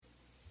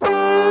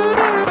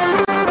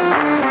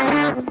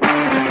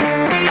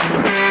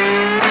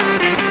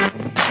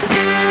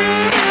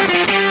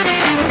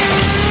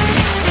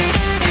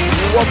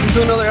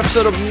to another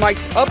episode of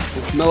Mic'd Up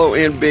with Mellow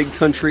and Big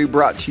Country,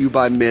 brought to you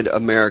by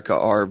Mid-America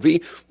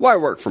RV. Why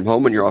work from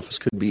home when your office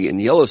could be in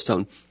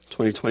Yellowstone?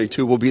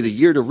 2022 will be the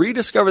year to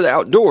rediscover the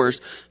outdoors.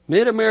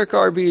 Mid-America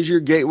RV is your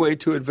gateway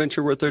to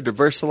adventure with their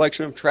diverse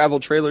selection of travel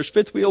trailers,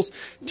 fifth wheels,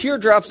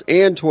 teardrops,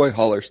 and toy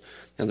haulers.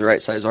 They have the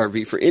right size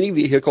RV for any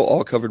vehicle,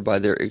 all covered by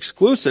their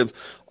exclusive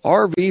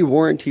RV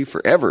warranty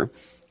forever.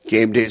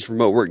 Game days,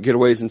 remote work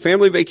getaways, and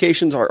family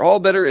vacations are all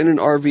better in an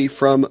RV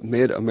from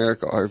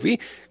Mid-America RV.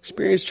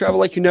 Experience travel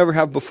like you never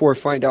have before.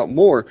 Find out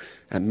more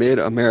at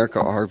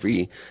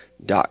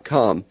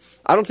midamericarv.com.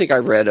 I don't think I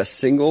read a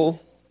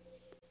single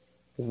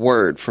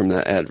word from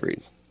that ad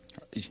read.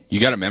 You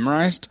got it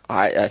memorized?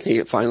 I think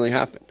it finally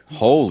happened.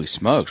 Holy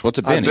smokes. What's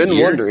it been? I've been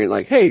wondering,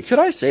 like, hey, could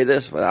I say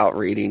this without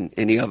reading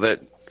any of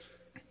it?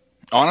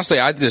 Honestly,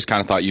 I just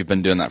kind of thought you've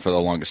been doing that for the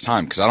longest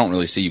time because I don't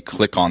really see you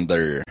click on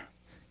their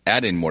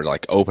ad anymore to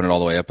like open it all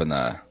the way up in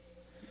the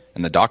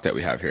doc that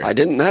we have here. I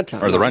didn't that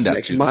time. Or the rundown.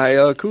 Making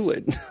my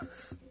Kool-Aid.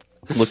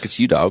 Look at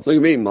you, dog. Look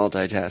at me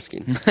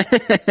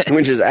multitasking,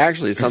 which is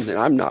actually something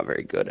I'm not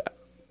very good at.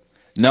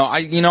 No,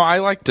 I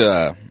like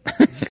to.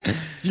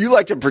 You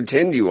like to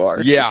pretend you are.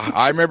 Yeah,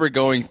 I remember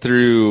going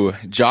through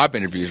job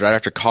interviews right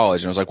after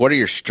college, and I was like, "What are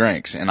your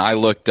strengths?" And I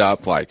looked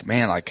up, like,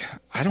 man, like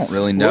I don't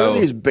really know. What are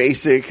these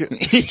basic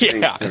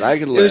strengths that I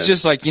could live? It was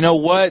just like, you know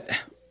what?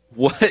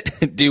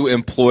 What do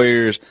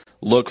employers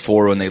look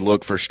for when they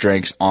look for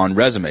strengths on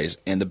resumes?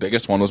 And the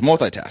biggest one was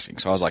multitasking.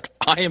 So I was like,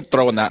 I am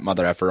throwing that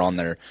mother effer on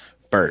there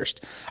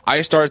first.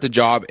 I started the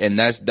job, and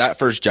that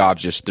first job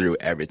just threw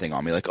everything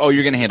on me. Like, oh,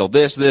 you're going to handle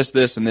this, this,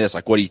 this, and this.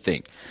 Like, what do you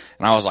think?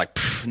 And I was like,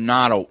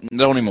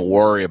 don't even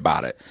worry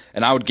about it.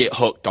 And I would get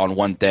hooked on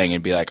one thing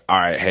and be like, all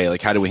right, hey,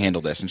 like, how do we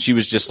handle this? And she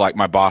was just like,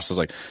 my boss was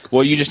like,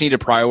 well, you just need to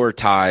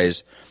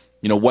prioritize,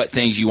 you know, what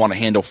things you want to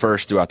handle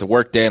first throughout the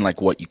workday and like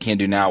what you can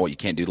do now, what you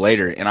can't do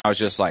later. And I was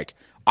just like,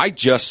 I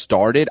just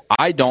started.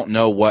 I don't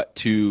know what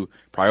to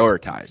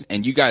prioritize.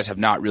 And you guys have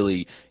not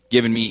really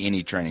given me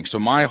any training. So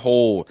my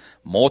whole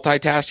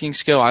multitasking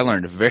skill, I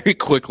learned very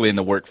quickly in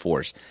the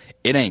workforce.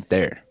 It ain't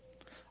there.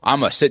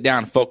 I'm going to sit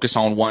down and focus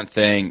on one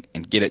thing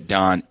and get it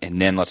done,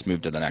 and then let's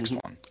move to the next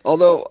one.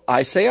 Although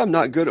I say I'm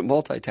not good at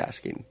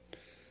multitasking,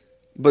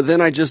 but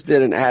then I just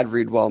did an ad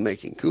read while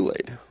making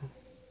Kool-Aid.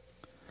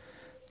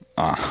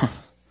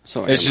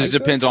 So it just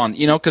depends on,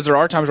 you know, because there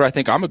are times where I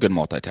think I'm a good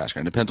multitasker.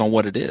 It depends on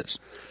what it is.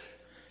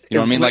 You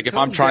know what I mean? Like if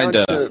I'm trying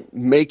to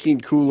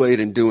making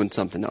Kool-Aid and doing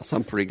something else,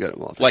 I'm pretty good at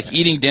multitasking. Like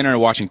eating dinner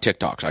and watching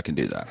TikToks, I can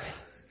do that.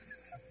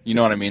 You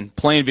know what I mean?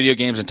 Playing video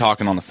games and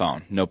talking on the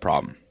phone, no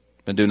problem.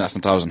 Been doing that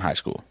since I was in high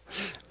school.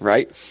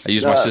 Right. I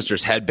used my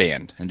sister's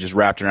headband and just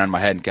wrapped it around my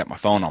head and kept my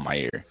phone on my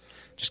ear.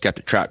 Just kept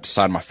it trapped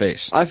beside my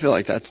face. I feel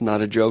like that's not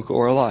a joke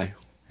or a lie.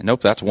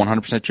 Nope, that's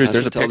 100% truth.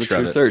 There's a picture of it. Tell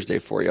the Truth Thursday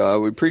for you.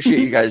 We appreciate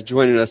you guys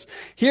joining us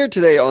here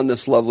today on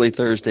this lovely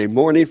Thursday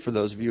morning. For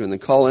those of you in the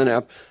call-in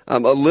app, a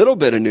little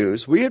bit of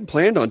news. We had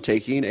planned on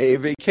taking a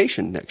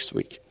vacation next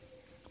week.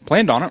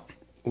 Planned on it.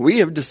 We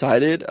have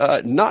decided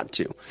not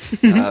to.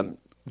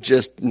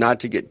 Just not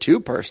to get too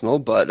personal,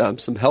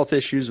 but some health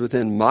issues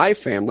within my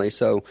family,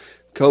 so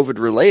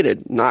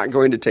COVID-related, not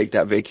going to take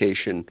that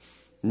vacation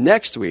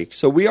next week.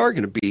 So we are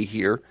going to be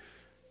here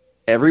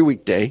every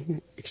weekday,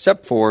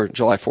 except for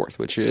July 4th,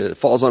 which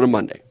falls on a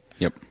Monday.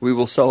 Yep. We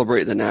will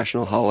celebrate the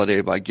national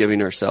holiday by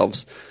giving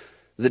ourselves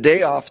the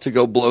day off to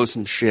go blow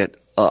some shit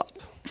up.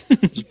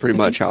 Which is pretty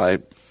much how I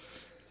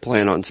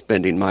plan on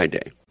spending my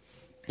day.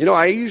 You know,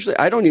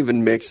 I don't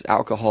even mix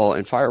alcohol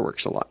and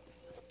fireworks a lot.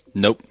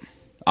 Nope.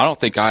 I don't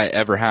think I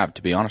ever have,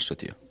 to be honest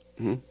with you.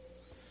 Mm-hmm.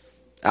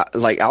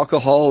 Like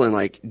alcohol and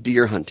like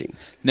deer hunting.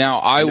 Now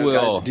I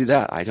will guys do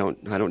that. I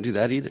don't do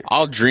that either.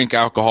 I'll drink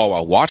alcohol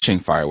while watching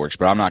fireworks,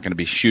 but I'm not going to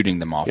be shooting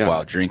them off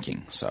while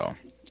drinking. So,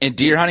 and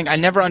deer hunting, I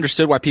never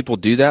understood why people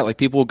do that. Like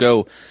people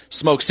go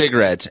smoke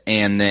cigarettes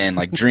and then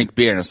like drink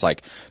beer, and it's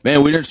like,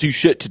 man, we didn't see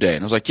shit today.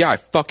 And I was like, yeah, I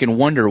fucking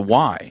wonder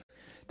why.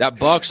 That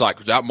buck's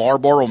like, is that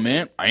Marlboro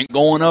Mint? I ain't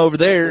going over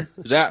there.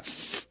 Is that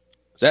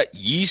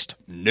yeast?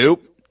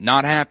 Nope.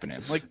 Not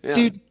happening. Like,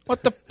 dude,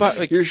 what the fuck?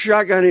 Like, you're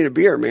shotgunning a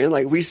beer, man.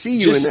 Like, we see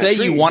you just in that say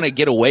tree. You want to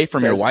get away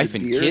from your wife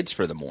and kids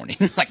for the morning.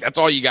 Like, that's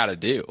all you got to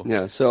do.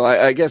 Yeah, so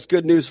I guess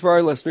good news for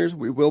our listeners.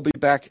 We will be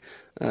back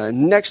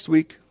next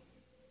week,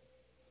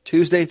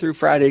 Tuesday through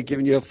Friday,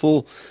 giving you a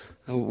full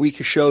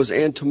week of shows.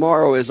 And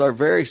tomorrow is our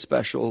very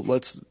special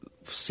Let's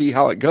See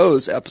How It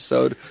Goes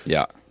episode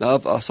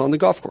of us on the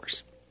golf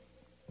course.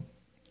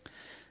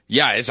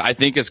 Yeah, I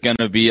think it's going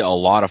to be a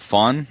lot of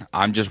fun.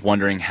 I'm just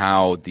wondering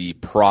how the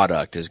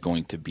product is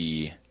going to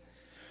be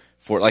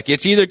for, like,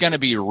 it's either going to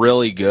be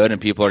really good and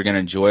people are going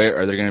to enjoy it,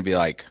 or they're going to be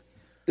like,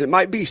 it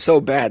might be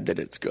so bad that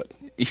it's good.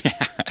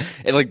 Yeah,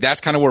 and like that's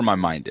kind of where my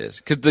mind is,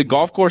 because the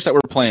golf course that we're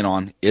playing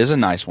on is a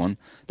nice one.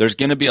 There's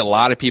going to be a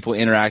lot of people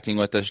interacting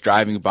with us,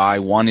 driving by,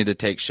 wanting to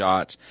take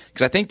shots.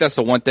 Because I think that's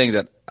the one thing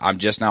that I'm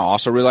just now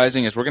also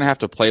realizing is we're going to have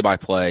to play by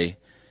play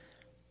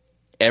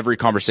every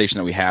conversation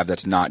that we have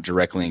that's not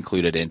directly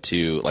included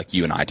into like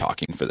you and I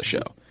talking for the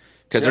show,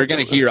 because they're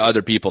going to hear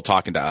other people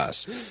talking to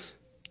us.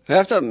 I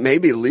have to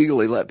maybe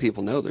legally let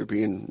people know they're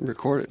being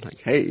recorded. Like,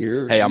 hey,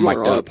 I'm mic'd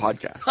on up. a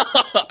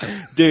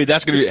podcast. Dude,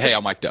 that's going to be, hey,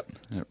 I'm mic'd up.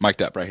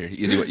 Mic'd up right here.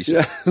 Easy what you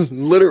said. Yeah,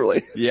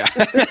 literally. Yeah.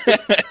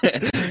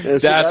 So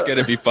That's going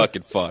to be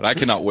fucking fun. I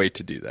cannot wait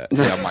to do that.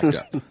 Yeah, I'm mic'd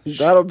up.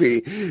 That'll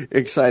be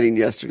exciting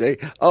yesterday.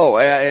 Oh,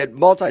 and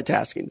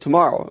multitasking.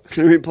 Tomorrow,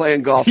 going to be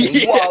playing golf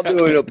while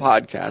doing a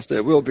podcast.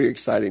 It will be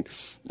exciting.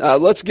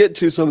 Let's get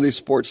to some of these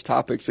sports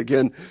topics.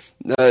 Again,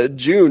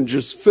 June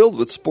just filled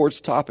with sports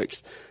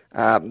topics.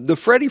 The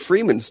Freddie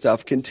Freeman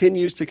stuff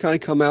continues to kind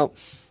of come out,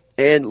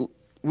 and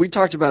we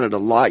talked about it a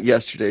lot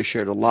yesterday,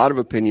 shared a lot of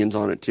opinions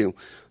on it too.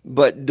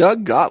 But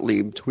Doug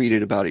Gottlieb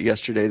tweeted about it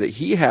yesterday that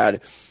he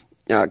had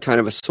kind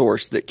of a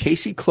source that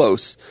Casey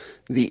Close,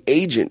 the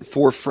agent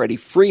for Freddie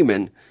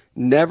Freeman,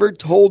 never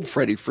told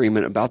Freddie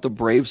Freeman about the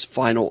Braves'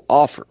 final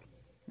offer.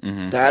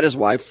 Mm-hmm. That is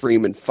why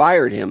Freeman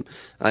fired him.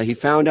 He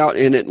found out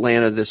in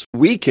Atlanta this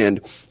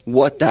weekend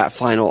what that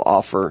final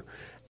offer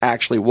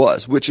actually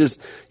was, which is,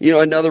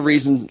 another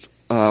reason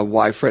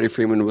why Freddie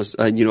Freeman was,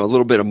 a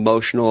little bit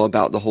emotional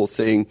about the whole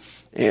thing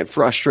and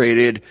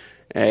frustrated.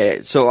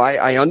 So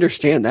I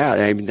understand that.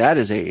 I mean, that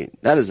is a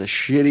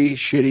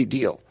shitty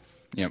deal,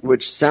 yep.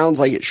 Which sounds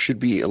like it should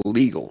be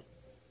illegal,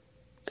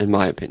 in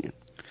my opinion.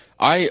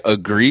 I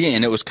agree,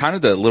 and it was kind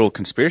of the little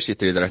conspiracy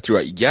theory that I threw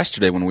out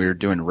yesterday when we were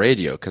doing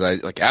radio,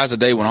 because as the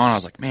day went on, I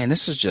was like, man,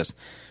 this is just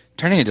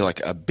turning into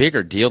like a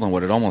bigger deal than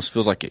what it almost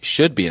feels like it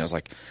should be. And I was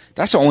like,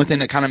 that's the only thing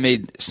that kind of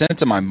made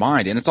sense in my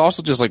mind. And it's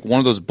also just like one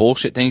of those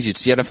bullshit things you'd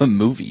see out of a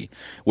movie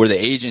where the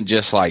agent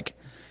just like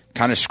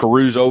kind of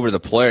screws over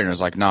the player and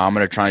is like, no, I'm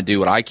going to try and do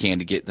what I can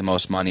to get the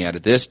most money out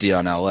of this deal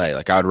in LA.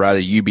 Like, I would rather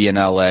you be in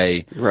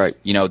LA, right,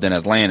 than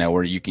Atlanta,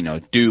 where you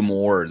can, do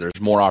more.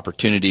 There's more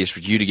opportunities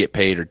for you to get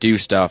paid or do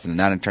stuff. And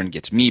that in turn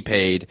gets me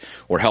paid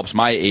or helps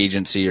my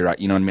agency, or,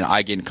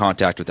 I get in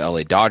contact with the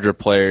LA Dodger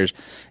players.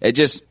 It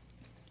just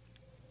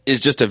is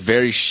just a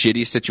very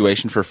shitty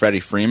situation for Freddie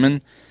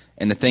Freeman.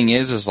 And the thing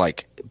is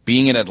like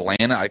being in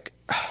Atlanta, like,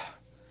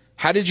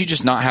 how did you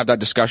just not have that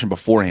discussion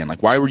beforehand?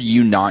 Like, why were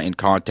you not in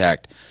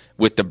contact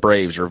with the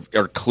Braves or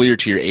clear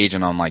to your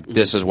agent on like,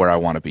 this is where I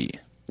want to be?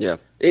 Yeah.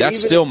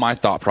 That's still my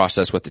thought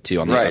process with the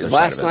two on the other side.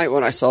 Last night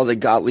when I saw the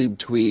Gottlieb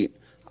tweet,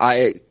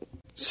 I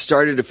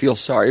started to feel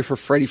sorry for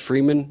Freddie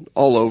Freeman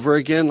all over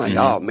again. Like,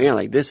 oh man,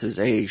 like this is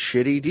a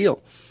shitty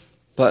deal.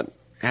 But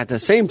at the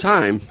same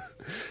time,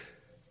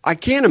 I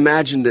can't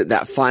imagine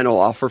that final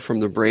offer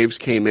from the Braves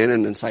came in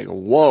and it's like,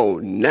 whoa,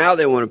 now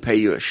they want to pay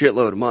you a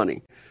shitload of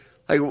money.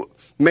 Like,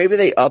 maybe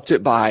they upped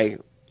it by,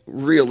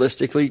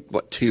 realistically,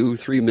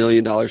 $2-3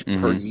 million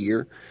per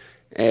year.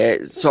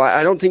 So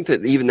I don't think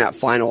that even that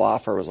final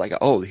offer was like,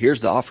 oh,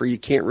 here's the offer you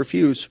can't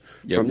refuse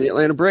from the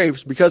Atlanta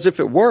Braves. Because if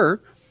it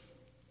were,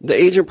 the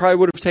agent probably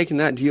would have taken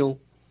that deal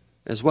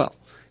as well.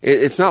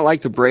 It's not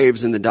like the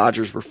Braves and the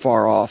Dodgers were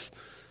far off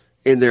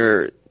in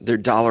their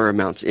dollar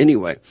amounts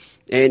anyway.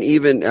 And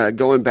even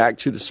going back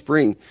to the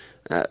spring,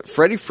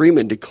 Freddie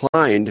Freeman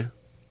declined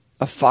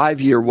a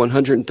 5-year,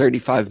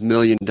 $135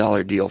 million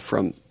deal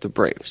from the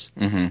Braves.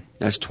 Mm-hmm.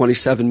 That's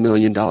 $27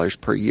 million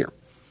per year.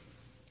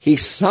 He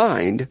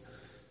signed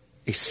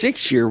a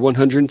 6-year,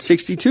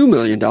 $162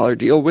 million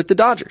deal with the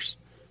Dodgers.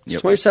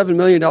 It's $27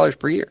 million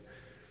per year.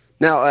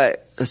 Now, a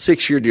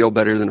 6-year deal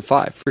better than a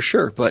 5, for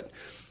sure. But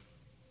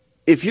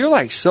if you're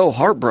like so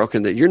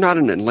heartbroken that you're not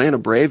an Atlanta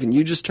Brave and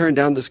you just turned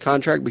down this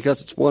contract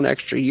because it's one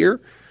extra year,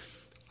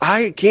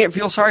 I can't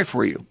feel sorry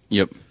for you.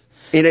 Yep.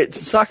 And it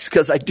sucks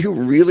because I do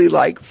really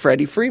like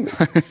Freddie Freeman.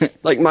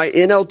 Like my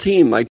NL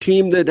team, my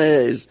team that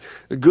is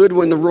good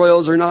when the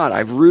Royals are not.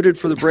 I've rooted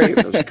for the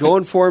Braves. I was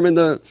going for them in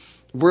the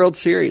World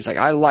Series. Like,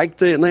 I like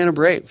the Atlanta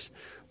Braves.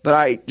 But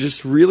I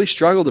just really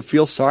struggle to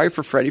feel sorry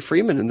for Freddie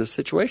Freeman in this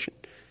situation.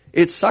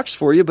 It sucks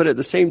for you, but at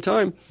the same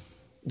time,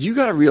 you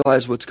got to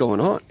realize what's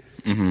going on.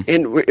 Mm-hmm.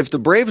 And if the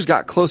Braves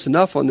got close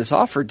enough on this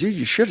offer, dude,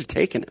 you should have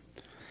taken it.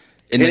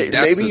 And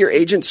maybe your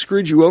agent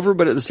screwed you over,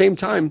 but at the same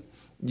time,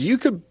 you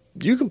can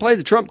play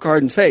the trump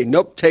card and say,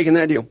 nope, taking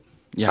that deal.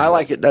 Yeah, I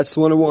like it. That's the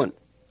one I want.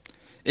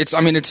 It's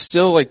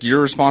still like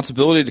your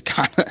responsibility to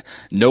kind of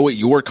know what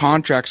your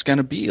contract's going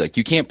to be. Like,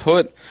 you can't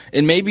put,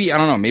 and maybe, I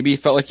don't know, maybe he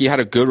felt like he had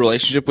a good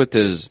relationship with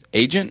his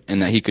agent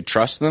and that he could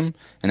trust them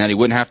and that he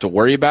wouldn't have to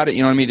worry about it.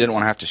 You know what I mean? He didn't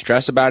want to have to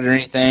stress about it or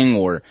anything,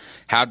 or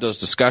have those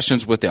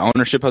discussions with the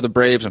ownership of the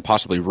Braves and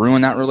possibly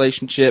ruin that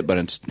relationship, but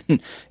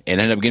it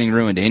ended up getting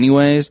ruined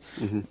anyways.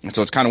 Mm-hmm. And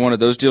so it's kind of one of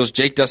those deals.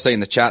 Jake does say in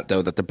the chat,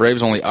 though, that the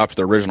Braves only upped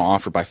the original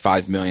offer by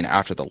 $5 million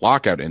after the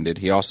lockout ended.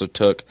 He also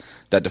took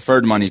that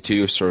deferred money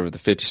too, sort of the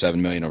 $57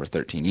 million over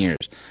 13 years.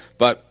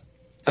 But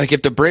like,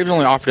 if the Braves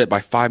only offered it by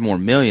 $5 more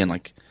million,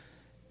 like,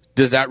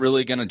 does that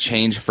really going to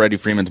change Freddie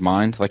Freeman's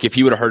mind? Like, if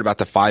he would have heard about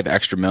the $5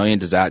 extra million,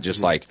 does that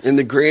just like, in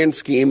the grand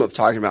scheme of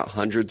talking about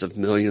hundreds of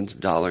millions of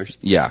dollars?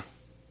 Yeah.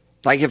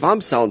 Like, if I'm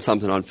selling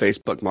something on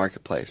Facebook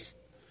Marketplace,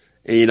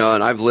 and,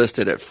 and I've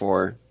listed it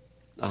for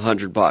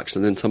 $100,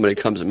 and then somebody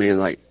comes at me and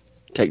like,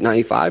 take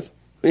 95?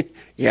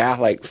 Yeah,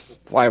 like,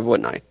 why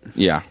wouldn't I?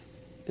 Yeah.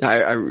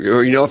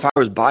 Or if I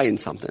was buying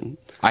something.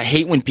 I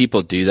hate when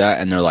people do that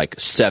and they're like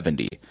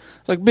 70.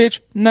 Like, bitch,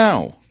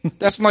 no.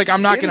 That's like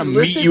I'm not It going is to meet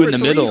listed you for in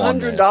the middle on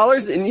this.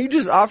 $300, and you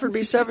just offered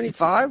me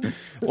 $75.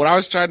 When I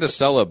was trying to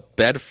sell a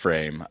bed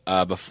frame,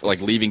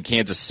 like leaving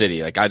Kansas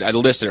City, like I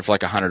listed it for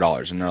like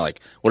 $100, and they're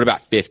like, "What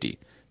about 50?" I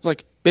was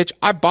like, "Bitch,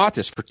 I bought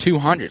this for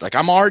 $200. Like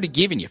I'm already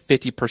giving you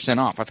 50%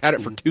 off. I've had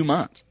it for 2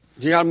 months."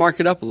 You got to mark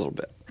it up a little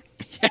bit.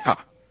 Yeah,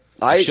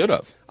 I should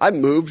have. I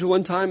moved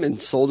one time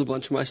and sold a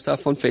bunch of my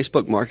stuff on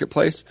Facebook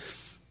Marketplace,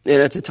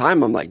 and at the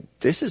time I'm like,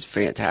 "This is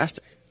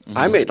fantastic."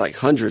 I made like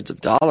hundreds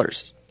of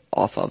dollars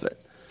off of it,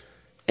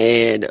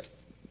 and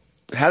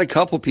had a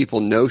couple people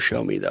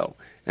no-show me though,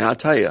 and I'll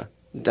tell you,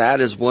 that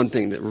is one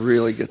thing that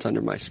really gets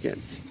under my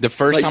skin. The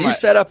first like time you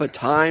set up a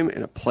time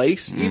and a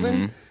place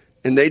even,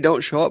 and they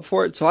don't show up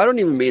for it. So I don't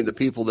even mean the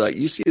people that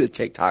you see the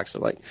TikToks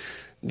of like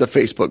the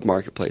Facebook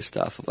Marketplace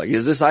stuff of like,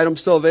 is this item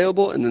still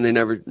available? And then they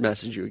never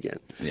message you again.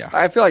 Yeah.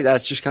 I feel like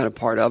that's just kind of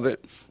part of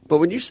it. But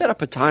when you set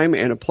up a time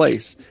and a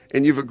place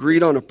and you've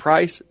agreed on a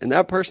price and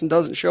that person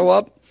doesn't show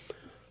up,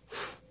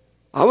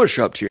 I'm going to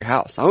show up to your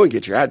house. I'm going to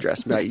get your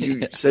address. About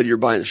you said you're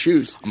buying the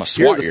shoes. I'm going to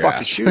swat Here are the your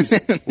fucking ass.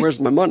 shoes. Where's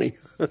my money?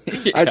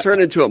 I turn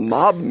into a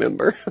mob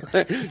member.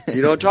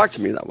 You don't talk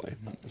to me that way.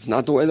 It's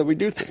not the way that we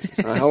do things.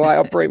 It's not how I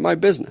operate my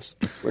business.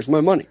 Where's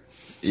my money?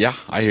 Yeah,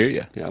 I hear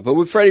you. Yeah, but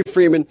with Freddie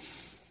Freeman,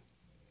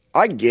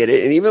 I get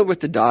it. And even with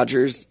the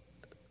Dodgers,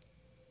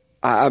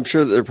 I'm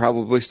sure that they're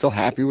probably still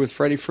happy with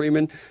Freddie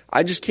Freeman.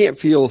 I just can't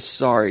feel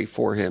sorry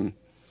for him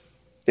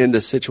in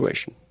this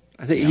situation.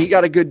 I think he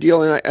got a good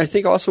deal. And I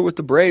think also with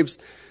the Braves,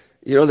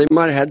 you know, they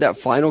might have had that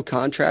final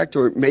contract,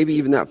 or maybe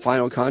even that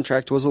final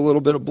contract was a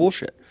little bit of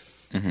bullshit.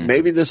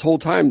 Maybe this whole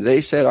time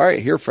they said, all right,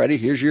 here, Freddie,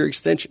 here's your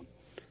extension.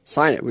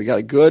 Sign it. We got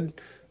a good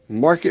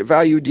market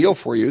value deal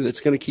for you that's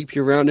going to keep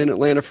you around in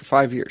Atlanta for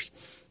 5 years.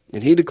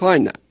 And he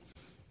declined that.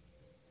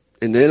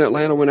 And then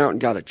Atlanta went out and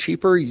got a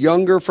cheaper,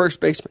 younger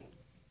first baseman.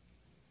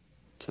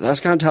 So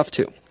that's kind of tough,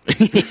 too.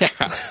 Yeah.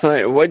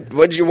 Like,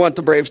 what did you want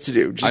the Braves to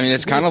do? I mean,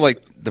 it's kind of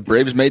like the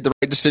Braves made the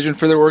right decision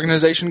for their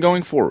organization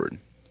going forward.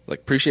 Like,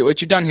 appreciate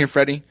what you've done here,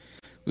 Freddie.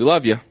 We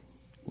love you.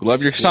 We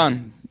love your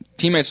son.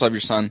 Teammates love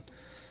your son.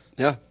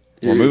 Yeah.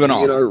 We're moving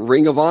on. You know,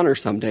 Ring of Honor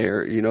someday,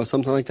 or, you know,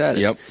 something like that.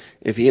 Yep.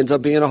 If he ends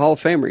up being a Hall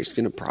of Famer, he's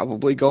going to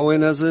probably go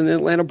in as an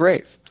Atlanta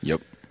Brave.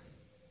 Yep.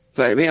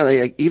 But, I mean,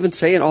 like, even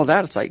saying all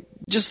that, it's like,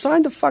 just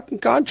sign the fucking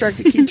contract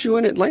that keeps you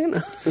in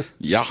Atlanta.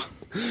 Yeah.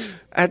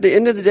 At the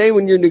end of the day,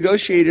 when you're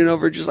negotiating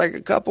over just like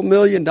a couple $1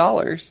 million,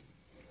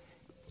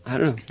 I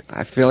don't know.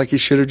 I feel like he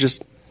should have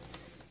just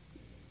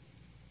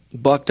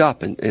bucked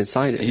up and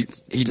signed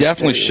it. He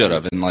definitely should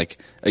have. And, like,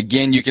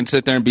 again, you can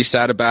sit there and be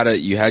sad about it.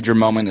 You had your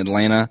moment in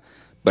Atlanta.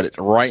 But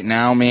right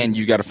now, man,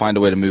 you got to find a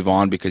way to move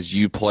on because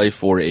you play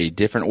for a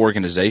different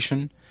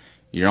organization.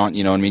 You're on,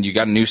 you know what I mean? You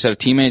got a new set of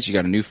teammates. You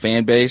got a new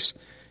fan base.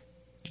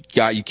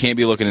 You can't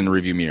be looking in the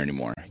rearview mirror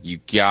anymore. You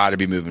got to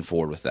be moving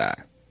forward with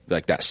that.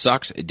 Like, that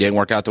sucks. It didn't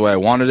work out the way I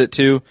wanted it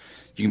to.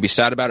 You can be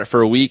sad about it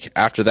for a week.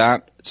 After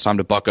that, it's time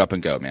to buck up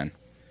and go, man.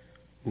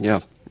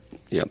 Yeah.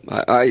 Yeah.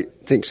 I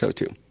think so,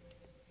 too.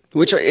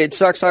 Which, it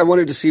sucks. I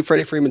wanted to see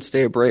Freddie Freeman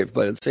stay a Brave,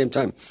 but at the same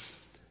time,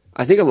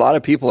 I think a lot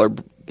of people are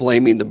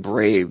blaming the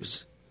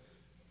Braves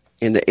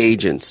and the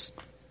agents,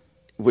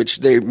 which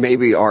they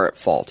maybe are at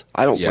fault.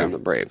 I don't blame the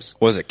Braves.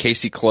 Was it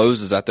Casey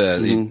Close? Is that the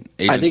agent's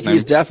I think name?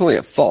 he's definitely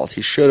at fault.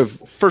 He should have,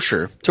 For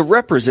sure. to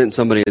represent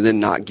somebody and then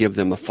not give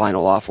them a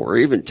final offer, or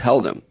even tell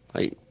them,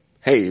 like,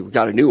 hey, we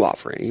got a new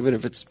offer in, even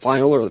if it's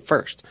final or the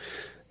first,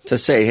 to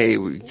say, hey,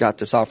 we got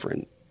this offer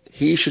in.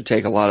 He should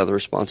take a lot of the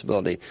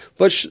responsibility.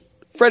 But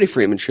Freddie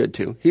Freeman should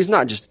too. He's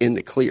not just in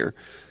the clear.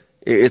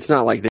 It's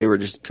not like they were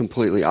just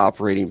completely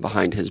operating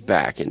behind his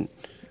back and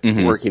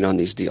working on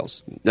these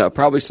deals.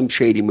 Probably some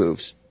shady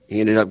moves. He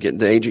ended up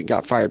the agent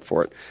got fired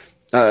for it.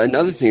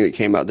 Another thing that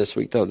came out this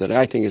week, though, that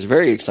I think is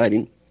very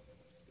exciting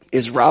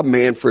is Rob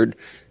Manfred,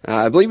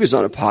 I believe he was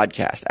on a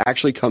podcast,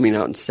 actually coming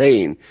out and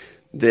saying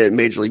that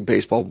Major League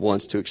Baseball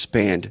wants to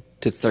expand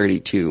to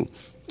 32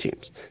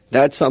 teams.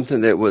 That's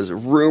something that was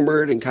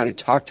rumored and kind of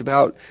talked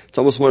about. It's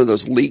almost one of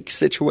those leak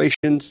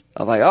situations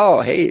of like,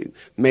 oh, hey,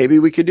 maybe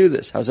we could do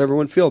this. How's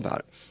everyone feel about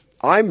it?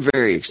 I'm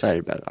very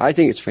excited about it. I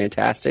think it's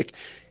fantastic.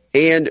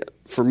 And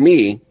for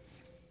me,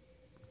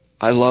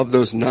 I love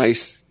those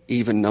nice,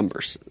 even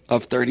numbers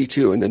of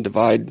 32 and then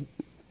divide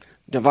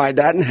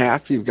that in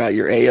half. You've got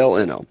your AL,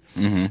 NL.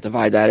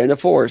 Divide that into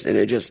fours, and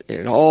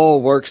it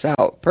all works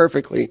out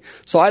perfectly.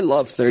 So I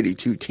love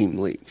 32 team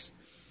leagues.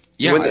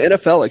 Yeah, when the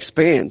NFL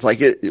expands, like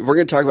we're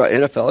going to talk about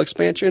NFL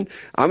expansion,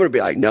 I'm going to be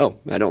like, no,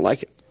 I don't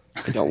like it.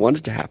 I don't want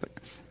it to happen.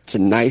 It's a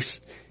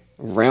nice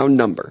round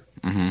number.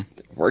 It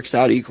works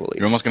out equally.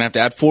 You're almost going to have to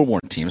add 4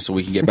 more teams so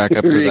we can get back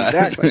up to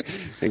that.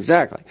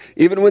 Exactly.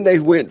 Even when they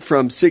went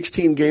from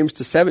 16 games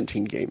to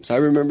 17 games, I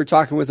remember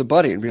talking with a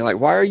buddy and being like,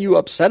 why are you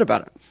upset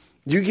about it?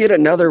 You get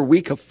another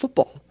week of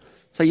football.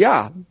 So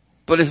yeah,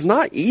 but it's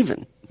not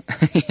even.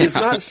 It's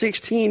not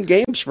 16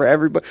 games for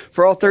everybody,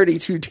 for all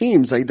 32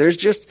 teams. Like, there's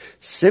just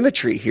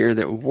symmetry here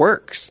that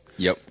works.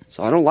 Yep.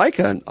 So I don't like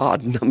an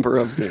odd number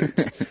of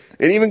games.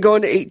 And even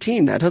going to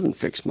 18, that doesn't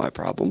fix my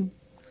problem.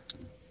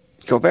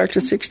 Go back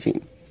to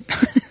 16.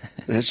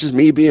 That's just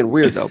me being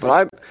weird, though.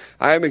 But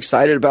I'm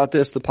excited about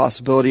this, the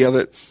possibility of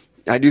it.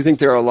 I do think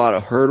there are a lot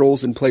of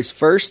hurdles in place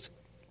first,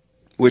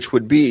 which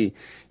would be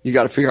you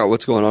got to figure out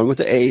what's going on with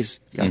the A's.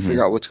 You got to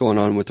figure out what's going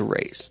on with the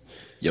Rays.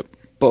 Yep.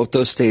 Both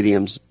those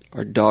stadiums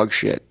are dog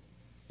shit.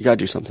 You got to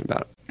do something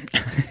about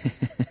it.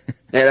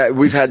 And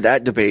we've had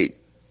that debate,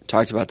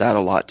 talked about that a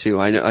lot, too.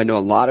 I know a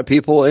lot of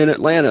people in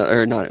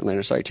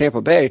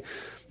Tampa Bay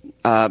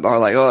are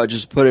like, oh,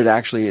 just put it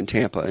actually in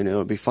Tampa and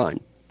it'll be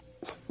fine.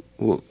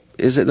 Well,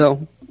 is it,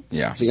 though?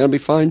 Yeah. Is it going to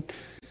be fine?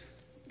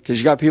 Because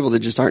you got people that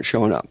just aren't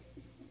showing up.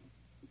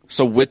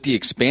 So with the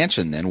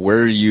expansion, then,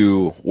 where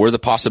the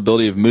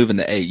possibility of moving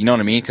the A? You know what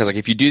I mean? Because like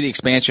if you do the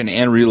expansion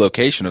and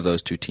relocation of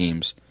those two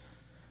teams,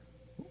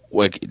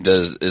 like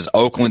is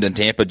Oakland and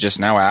Tampa just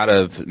now out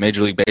of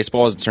Major League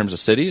Baseball in terms of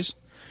cities,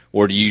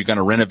 or are you going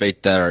to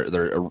renovate their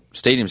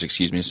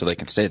stadiums? So they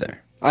can stay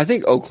there? I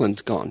think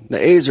Oakland's gone. The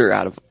A's are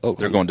out of Oakland.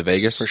 They're going to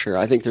Vegas for sure.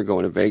 I think they're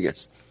going to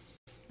Vegas.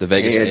 The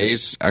Vegas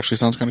A's actually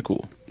sounds kind of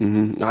cool.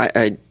 Mm-hmm.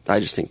 I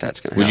just think that's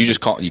going to happen. Would you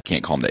just you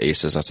can't call them the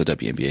Aces? That's a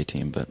WNBA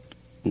team, but.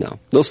 No,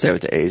 they'll stay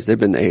with the A's. They've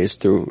been the A's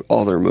through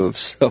all their moves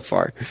so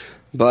far.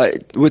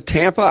 But with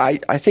Tampa,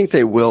 I think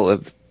they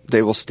will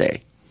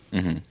stay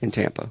in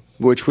Tampa,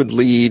 which would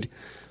lead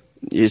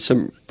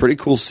some pretty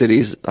cool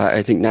cities.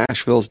 I think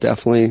Nashville is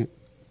definitely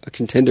a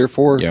contender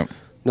for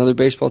another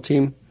baseball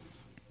team.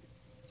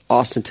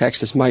 Austin,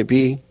 Texas might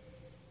be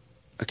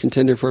a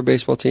contender for a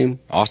baseball team.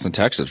 Austin,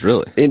 Texas,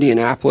 really?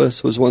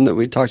 Indianapolis was one that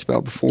we talked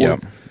about before.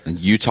 Yep. And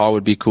Utah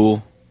would be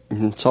cool.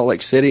 Salt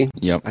Lake City,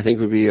 I think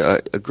would be a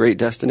great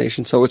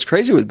destination. So what's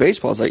crazy with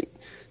baseball is like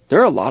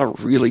there are a lot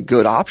of really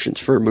good options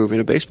for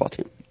moving a baseball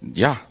team.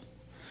 Yeah,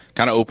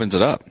 kind of opens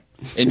it up.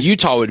 And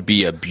Utah would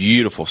be a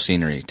beautiful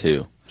scenery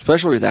too,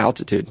 especially with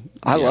altitude.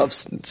 I love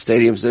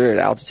stadiums that are at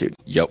altitude.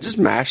 Yep, just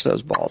mash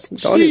those balls.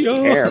 Don't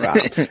even care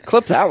about them.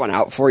 Clip that one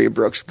out for you,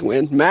 Brooks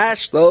Gwynn.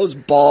 Mash those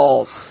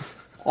balls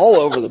all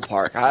over the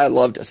park. I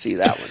love to see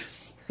that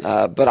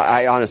one. But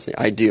I honestly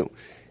do,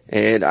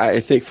 and I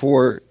think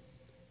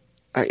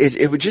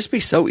it would just be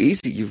so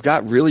easy. You've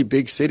got really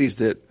big cities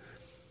that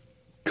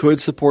could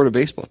support a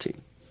baseball team.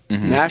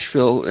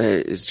 Nashville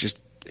is just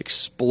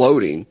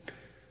exploding.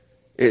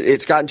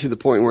 It's gotten to the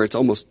point where it's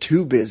almost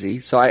too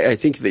busy. So I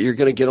think that you're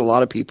going to get a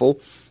lot of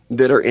people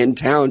that are in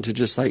town to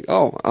just like,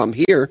 oh, I'm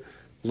here.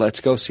 Let's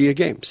go see a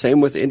game.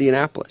 Same with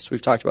Indianapolis. We've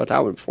talked about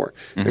that one before.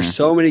 There's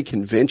so many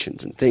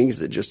conventions and things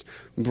that just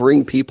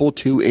bring people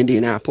to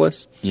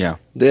Indianapolis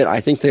that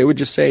I think they would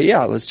just say,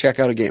 yeah, let's check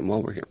out a game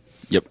while we're here.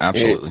 Yep,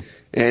 absolutely.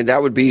 And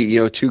that would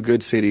be, two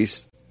good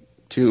cities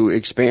to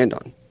expand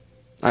on,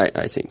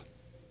 I think.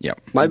 Yeah.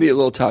 Might be a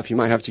little tough. You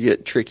might have to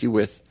get tricky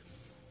with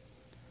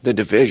the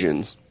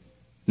divisions.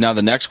 Now,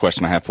 the next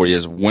question I have for you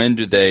is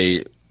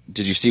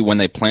did you see when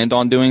they planned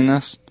on doing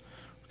this?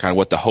 Kind of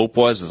what the hope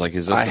was? Is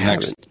this the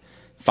next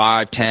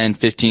 5, 10,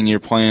 15-year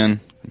plan?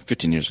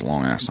 15 years is a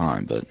long-ass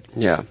time, but.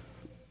 Yeah.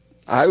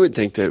 I would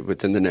think that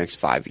within the next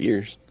 5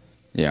 years.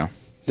 Yeah.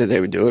 That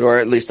they would do it, or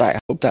at least I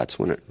hope that's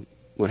when it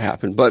would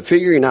happen. But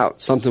figuring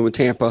out something with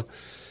Tampa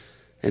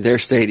and their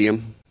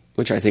stadium,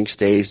 which I think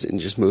stays and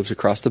just moves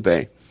across the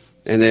bay,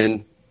 and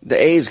then the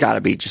A's got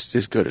to be just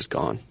as good as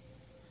gone.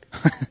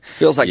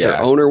 Feels like their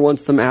owner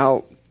wants them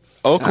out.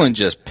 Oakland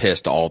just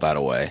pissed all that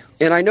away.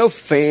 And I know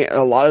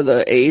a lot of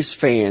the A's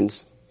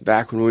fans,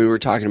 back when we were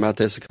talking about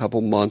this a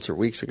couple months or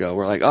weeks ago,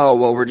 were like, oh,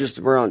 well,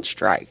 we're on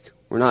strike.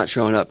 We're not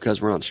showing up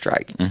because we're on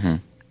strike.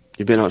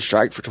 You've been on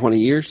strike for 20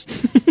 years?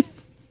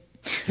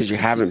 Because you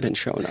haven't been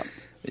showing up.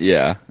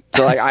 Yeah.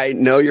 So, I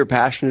know you're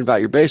passionate about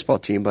your baseball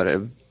team, but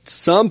at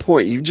some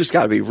point, you've just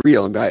got to be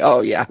real and be like,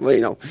 oh, yeah,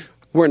 well,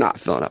 we're not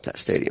filling up that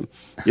stadium.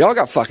 Y'all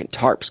got fucking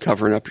tarps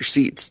covering up your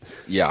seats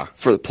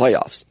for the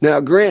playoffs. Now,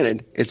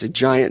 granted, it's a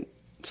giant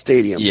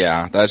stadium.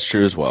 Yeah, that's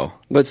true as well.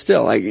 But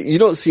still, you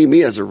don't see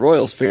me as a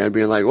Royals fan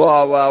being like,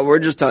 well, we're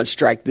just on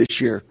strike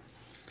this year.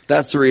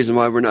 That's the reason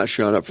why we're not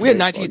showing up for We had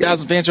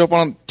 19,000 fans show up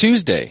on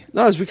Tuesday.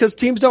 No, it's because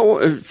fans don't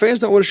want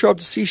to show up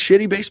to see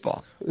shitty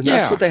baseball. And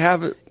that's what they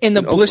have in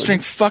the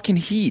blistering fucking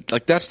heat.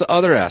 That's the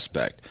other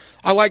aspect.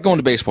 I like going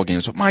to baseball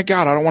games, but my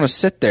God, I don't want to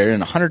sit there in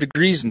 100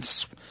 degrees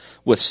and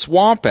with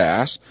swamp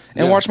ass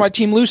and watch my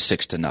team lose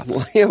 6-0.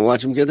 Well, yeah,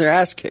 watch them get their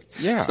ass kicked.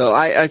 Yeah. So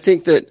I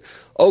think that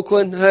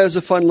Oakland has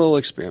a fun little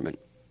experiment.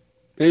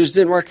 It just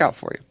didn't work out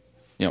for you.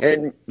 Yep.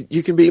 And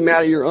you can be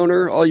mad at your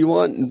owner all you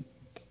want and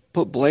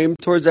put blame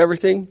towards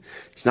everything.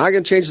 It's not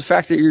going to change the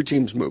fact that your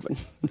team's moving.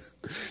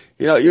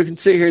 You can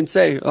sit here and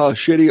say, oh,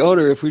 shitty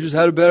owner. If we just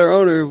had a better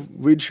owner,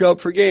 we'd show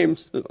up for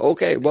games.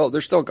 Okay, well,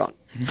 they're still gone.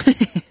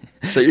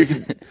 So you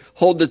can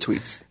hold the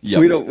tweets. Yep.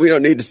 We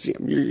don't need to see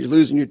them. You're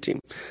losing your team.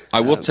 I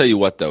will tell you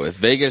what, though. If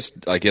Vegas,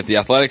 if the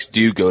Athletics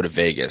do go to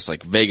Vegas,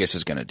 Vegas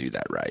is going to do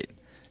that right.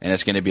 And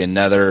it's going to be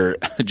another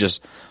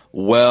just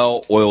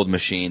well-oiled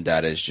machine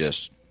that is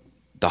just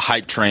the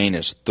hype train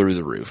is through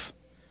the roof.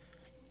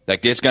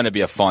 It's going to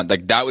be a fun,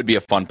 that would be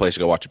a fun place to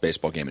go watch a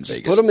baseball game in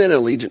Vegas. Put them in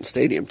Allegiant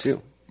Stadium,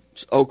 too.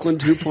 It's Oakland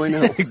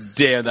 2.0.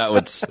 Damn,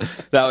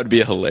 that would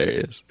be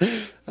hilarious.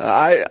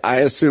 I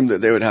assume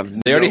that they would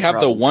have. They already have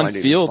the one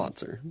field.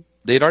 Sponsor.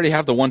 they'd already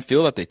have the one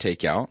field that they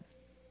take out.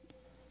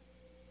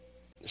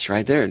 It's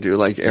right there, dude.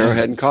 Like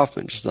Arrowhead and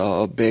Kauffman, just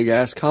a big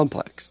ass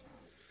complex.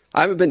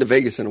 I haven't been to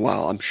Vegas in a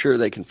while. I'm sure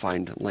they can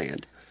find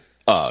land.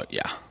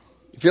 Yeah.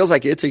 It feels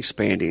like it's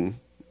expanding.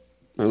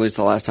 Or at least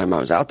the last time I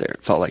was out there,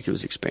 it felt like it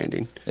was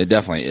expanding. It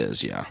definitely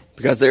is, yeah.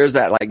 Because there's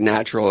that like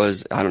natural,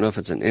 as I don't know if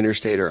it's an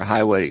interstate or a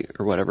highway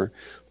or whatever,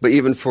 but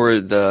even for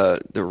the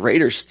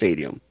Raiders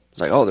stadium, it's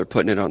like, oh, they're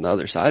putting it on the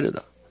other side of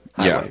the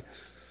highway. Yeah.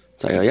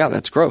 It's like, oh yeah,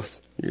 that's growth.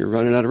 You're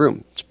running out of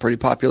room. It's a pretty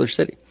popular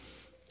city.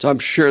 So I'm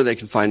sure they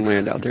can find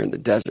land out there in the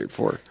desert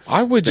for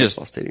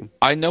baseball stadium.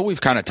 I know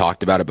we've kind of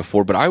talked about it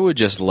before, but I would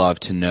just love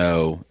to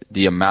know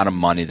the amount of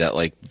money that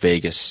like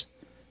Vegas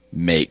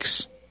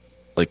makes,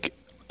 like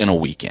in a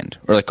weekend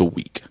or like a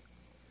week.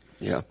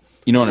 Yeah,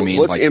 you know what I mean.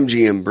 What's like,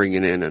 MGM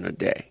bringing in a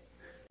day?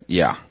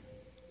 Yeah,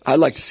 I'd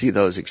like to see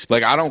those.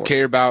 Like I don't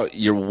care about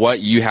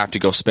what you have to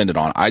go spend it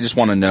on. I just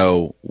want to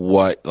know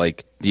what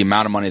like the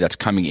amount of money that's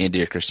coming into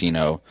your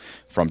casino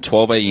from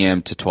 12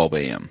 a.m. to 12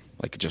 a.m.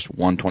 Like just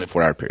one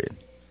 24-hour period.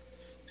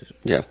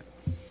 Yeah,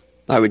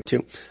 I would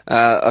too.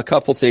 A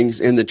couple things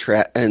in the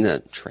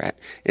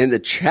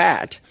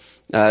chat.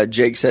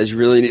 Jake says you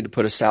really need to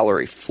put a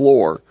salary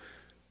floor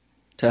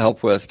to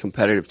help with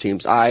competitive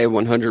teams. I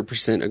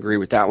 100% agree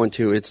with that one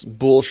too. It's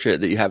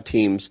bullshit that you have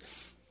teams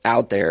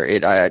out there.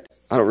 I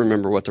don't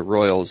remember what the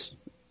Royals'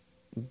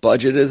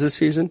 budget is this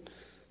season,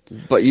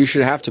 but you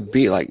should have to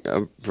be like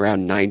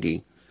around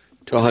 $90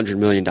 to $100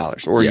 million,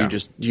 or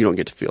you don't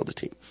get to field a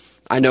team.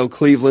 I know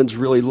Cleveland's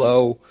really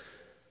low.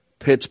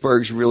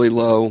 Pittsburgh's really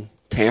low.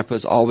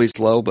 Tampa's always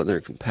low, but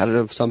they're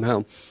competitive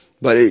somehow.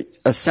 But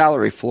a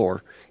salary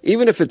floor,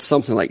 even if it's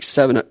something like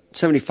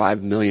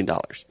 $75 million,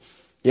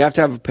 you have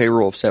to have a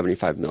payroll of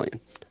 $75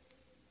 million.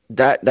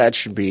 That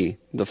should be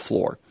the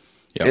floor.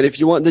 Yep. And if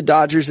you want the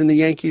Dodgers and the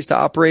Yankees to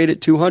operate at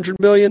 $200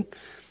 million,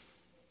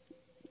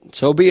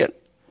 so be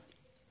it.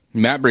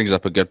 Matt brings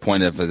up a good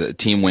point. If the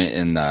team went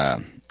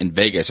in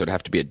Vegas, it would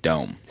have to be a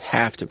dome.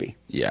 Have to be.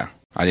 Yeah.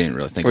 I didn't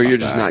really think about that. Or you're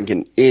just not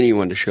getting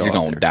anyone to show up. You're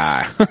going to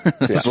die.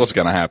 That's what's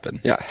going to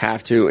happen. Yeah,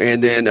 have to.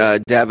 And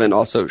then Devin,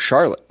 also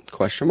Charlotte,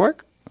 question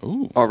mark?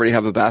 Ooh. Already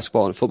have a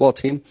basketball and a football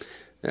team.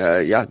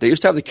 They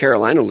used to have the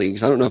Carolina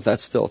leagues. I don't know if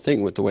that's still a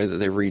thing with the way that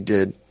they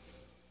redid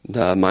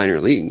the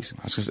minor leagues.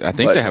 I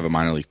think they have a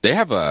minor league. They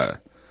have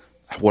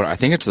I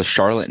think it's the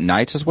Charlotte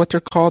Knights is what they're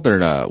called.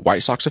 They're a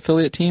White Sox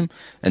affiliate team,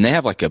 and they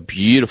have like a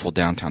beautiful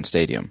downtown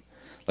stadium.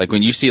 Like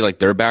when you see like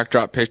their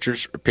backdrop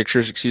pictures,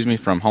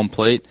 from home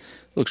plate,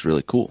 it looks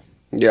really cool.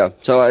 Yeah,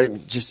 so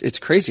it's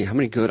crazy how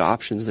many good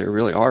options there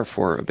really are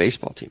for a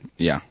baseball team.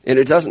 Yeah. And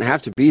it doesn't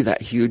have to be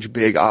that huge,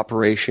 big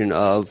operation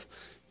of,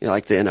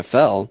 like the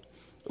NFL,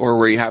 or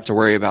where you have to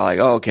worry about like,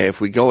 oh, okay, if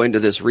we go into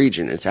this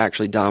region, it's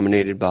actually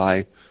dominated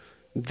by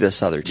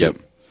this other team.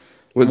 Yep.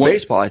 With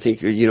baseball, I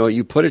think,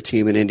 you put a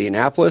team in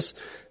Indianapolis,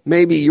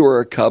 maybe you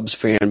were a Cubs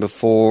fan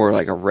before,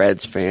 like a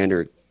Reds fan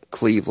or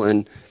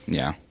Cleveland.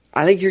 Yeah.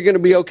 I think you're going to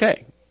be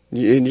okay.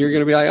 And you're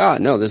going to be like,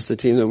 no, this is the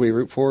team that we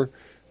root for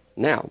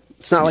now.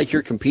 It's not like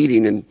you're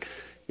competing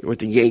with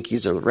the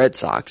Yankees or the Red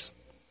Sox.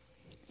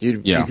 You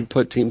can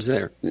put teams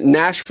there.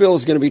 Nashville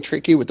is going to be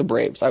tricky with the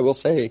Braves. I will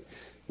say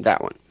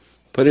that one.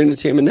 Put in a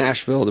team in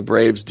Nashville. The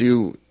Braves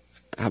do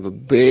have a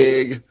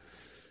big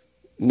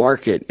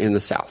market in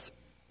the South.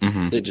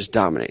 Mm-hmm. It just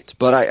dominates.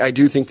 But I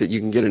do think that you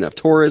can get enough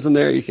tourism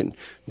there. You can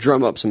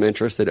drum up some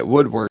interest that it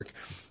would work.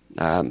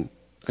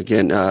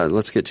 Again,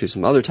 let's get to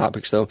some other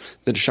topics, though.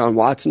 The Deshaun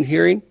Watson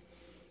hearing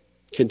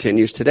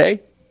continues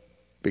today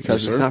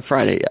because it's not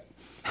Friday yet.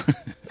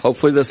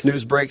 Hopefully this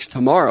news breaks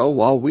tomorrow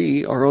while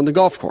we are on the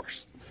golf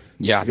course.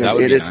 Yeah, because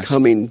it is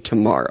coming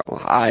tomorrow.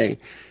 I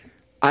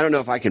don't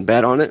know if I can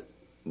bet on it,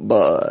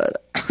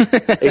 but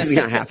it's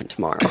going to happen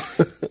tomorrow.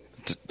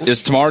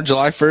 Is tomorrow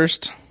July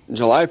 1st?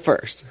 July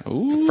 1st.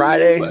 Ooh, it's a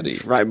Friday. Buddy.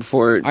 It's right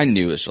before. I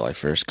knew it was July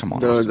 1st. Come on.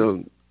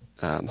 The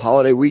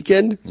holiday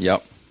weekend.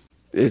 Yep.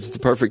 It's the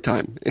perfect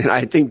time. And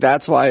I think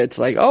that's why it's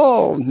like,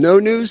 oh, no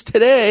news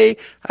today.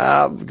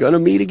 I'm going to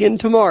meet again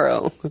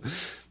tomorrow.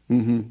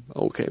 Mm-hmm.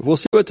 Okay. We'll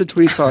see what the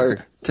tweets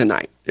are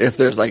tonight. If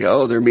there's like,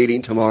 oh, they're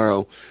meeting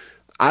tomorrow.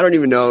 I don't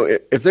even know.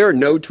 If there are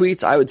no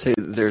tweets, I would say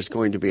that there's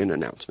going to be an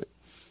announcement.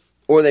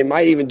 Or they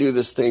might even do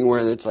this thing where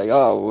it's like,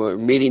 oh, we're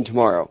meeting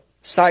tomorrow.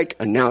 Psych,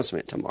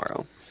 announcement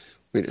tomorrow.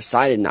 We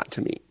decided not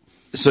to meet.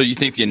 So you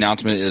think the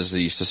announcement is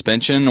the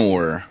suspension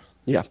or?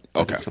 Yeah.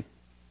 Okay. I think so.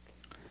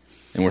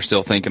 And we're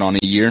still thinking on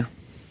a year?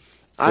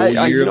 I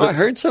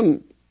heard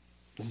some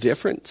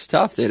different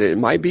stuff that it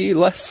might be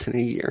less than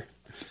a year.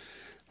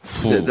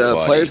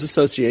 The Players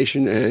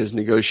Association is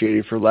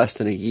negotiating for less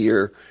than a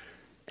year,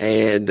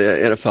 and the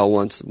NFL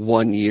wants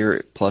 1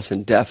 year plus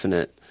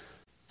indefinite.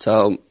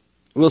 So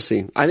we'll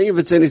see. I think if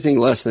it's anything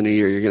less than a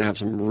year, you're going to have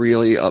some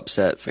really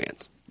upset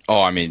fans.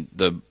 Oh, I mean,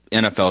 the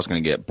NFL is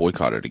going to get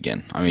boycotted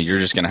again. I mean, you're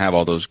just going to have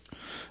all those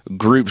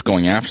groups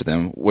going after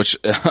them, which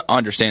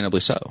understandably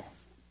so.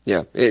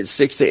 Yeah,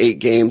 6 to 8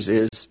 games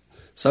is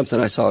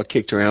something I saw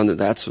kicked around.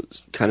 That's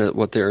kind of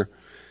what they're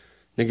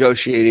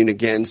negotiating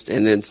against,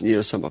 and then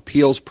some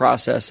appeals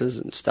processes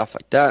and stuff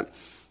like that.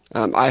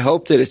 I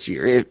hope that it's a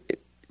year.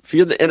 If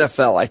you're the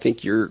NFL, I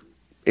think you're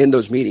in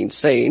those meetings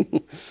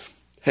saying,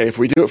 hey, if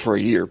we do it for a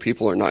year,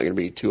 people are not going to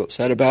be too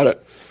upset about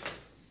it.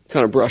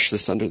 Kind of brush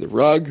this under the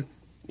rug,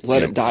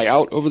 let it die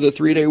out over the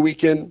 3-day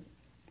weekend,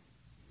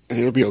 and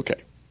it'll be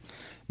okay.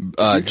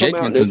 Jake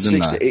come out in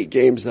 6 to 8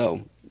 games,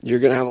 though, you're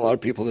going to have a lot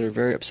of people that are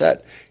very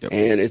upset,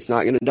 and it's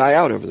not going to die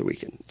out over the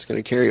weekend. It's going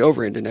to carry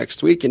over into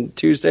next week and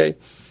Tuesday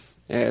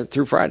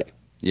through Friday.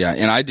 Yeah,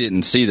 and I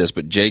didn't see this,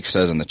 but Jake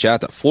says in the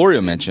chat that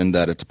Florio mentioned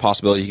that it's a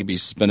possibility he could be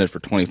suspended for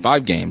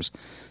 25 games,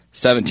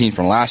 17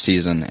 from last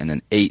season, and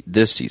then 8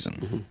 this season.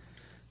 Mm-hmm.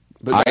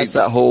 But that's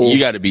that whole... You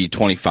got to be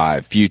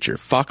 25 future.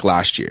 Fuck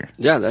last year.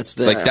 Yeah, that's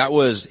the... Like, that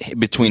was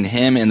between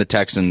him and the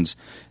Texans,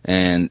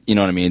 and, you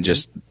know what I mean,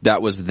 just,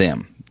 that was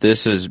them.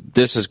 This is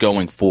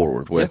going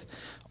forward with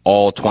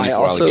all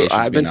 24 allegations.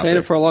 I've been saying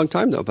it for a long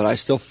time, though, but I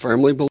still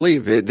firmly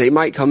believe it. They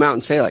might come out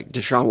and say, like,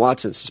 Deshaun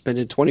Watson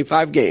suspended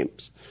 25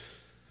 games.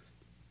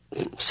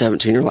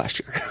 17 or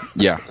last year.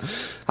 Yeah.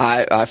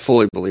 I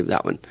fully believe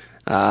that one.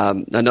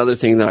 Another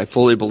thing that I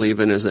fully believe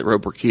in is that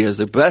Roper Kia is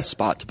the best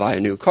spot to buy a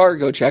new car.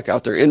 Go check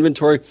out their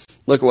inventory.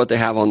 Look at what they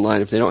have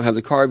online. If they don't have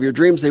the car of your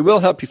dreams, they will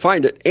help you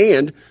find it.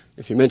 And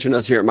if you mention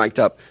us here at Mic'd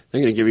Up,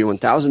 they're going to give you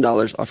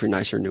 $1,000 off your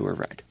nicer, newer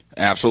ride.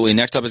 Absolutely.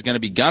 Next up is going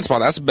to be Gunspot.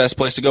 That's the best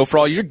place to go for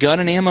all your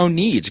gun and ammo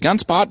needs.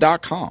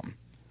 Gunspot.com.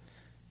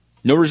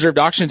 No reserved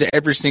auctions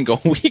every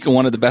single week. And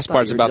one of the best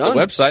parts about the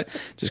website,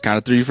 just kind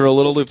of threw you for a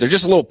little loop. They're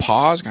just a little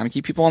pause, kind of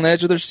keep people on the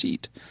edge of their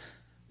seat.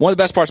 One of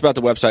the best parts about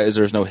the website is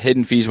there's no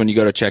hidden fees when you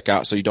go to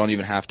checkout, so you don't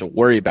even have to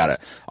worry about it.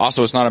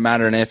 Also, it's not a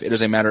matter of if, it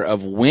is a matter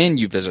of when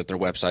you visit their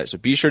website. So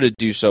be sure to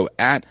do so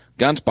at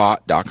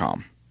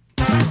gunspot.com.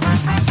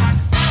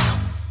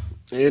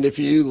 And if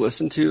you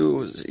listen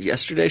to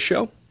yesterday's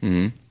show,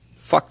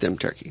 fuck them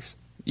turkeys.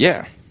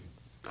 Yeah.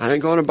 I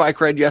didn't go on a bike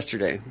ride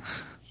yesterday.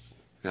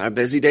 Got a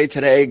busy day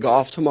today,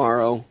 golf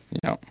tomorrow.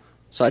 Yeah.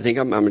 So I think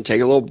I'm going to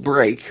take a little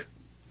break.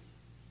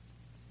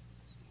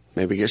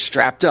 Maybe get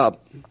strapped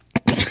up.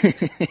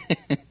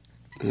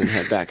 And then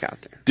head back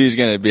out there. Dude's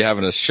going to be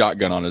having a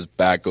shotgun on his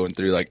back going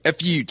through like,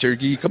 F you,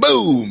 turkey,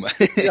 kaboom!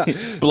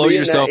 Yeah. Blow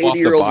yourself off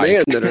the bike. 80-year-old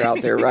man that are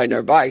out there riding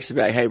our bikes and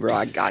be like, hey, bro,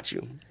 I got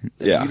you.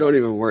 Yeah. You don't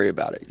even worry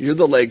about it. You're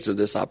the legs of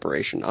this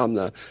operation. I'm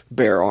the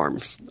bare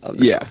arms of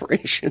this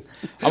operation.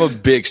 I'm a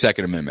big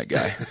Second Amendment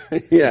guy.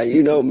 Yeah,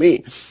 you know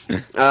me.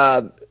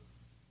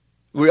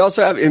 We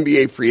also have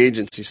NBA free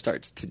agency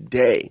starts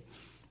today,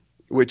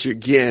 which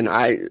again,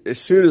 as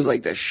soon as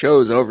like the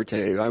show's over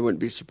today, I wouldn't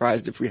be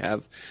surprised if we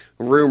have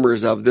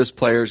rumors of this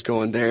player's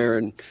going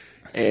there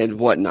and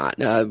whatnot.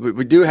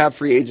 We do have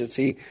free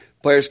agency.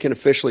 Players can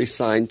officially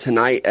sign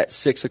tonight at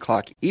 6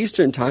 o'clock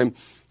Eastern time.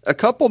 A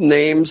couple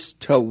names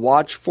to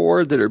watch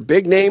for that are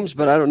big names,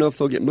 but I don't know if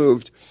they'll get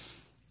moved.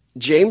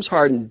 James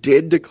Harden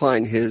did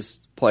decline his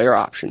player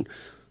option,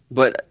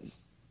 but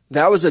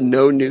that was a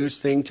no news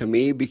thing to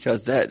me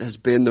because that has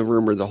been the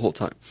rumor the whole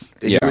time.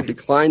 That he would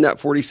decline that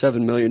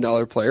 $47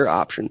 million player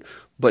option,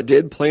 but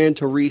did plan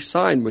to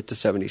re-sign with the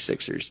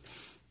 76ers.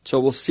 So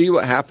we'll see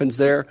what happens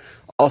there.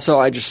 Also,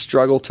 I just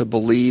struggle to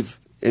believe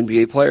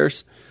NBA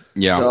players.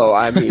 Yeah. So,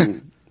 I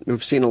mean,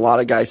 we've seen a lot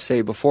of guys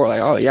say before,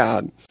 like, oh,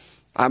 yeah,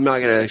 I'm not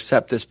going to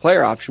accept this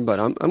player option, but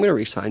I'm going to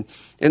re-sign.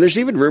 And there's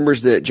even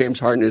rumors that James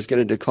Harden is going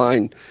to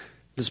decline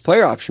this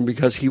player option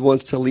because he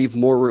wants to leave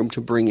more room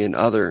to bring in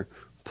other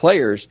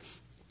players.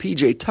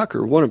 PJ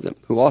Tucker, one of them,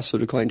 who also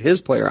declined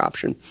his player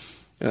option.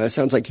 It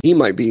sounds like he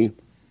might be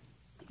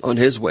on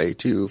his way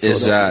to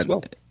Philadelphia as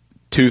well.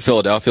 To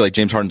Philadelphia, like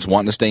James Harden's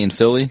wanting to stay in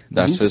Philly?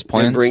 That's his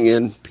plan? And bring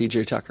in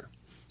PJ Tucker.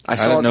 I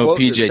don't know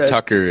PJ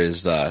Tucker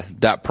is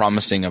that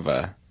promising of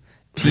a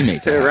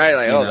teammate. To have, right,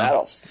 like,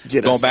 that'll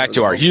get going us back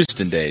to our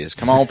Houston days.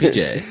 Come on,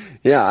 PJ.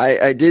 Yeah,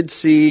 I did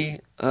see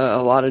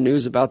a lot of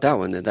news about that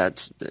one.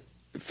 That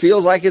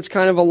feels like it's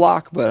kind of a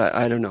lock, but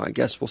I don't know. I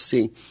guess we'll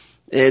see.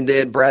 And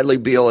then Bradley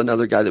Beal,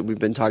 another guy that we've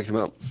been talking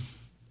about.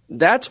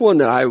 That's one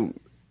that I'm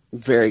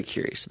very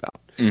curious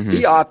about.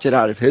 He opted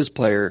out of his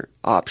player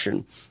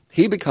option.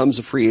 He becomes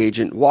a free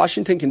agent.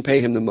 Washington can pay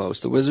him the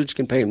most. The Wizards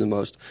can pay him the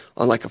most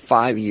on like a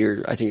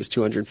 5-year, I think it's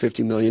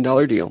 $250 million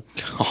deal.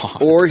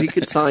 God. Or he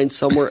could sign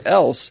somewhere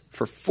else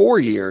for 4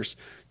 years,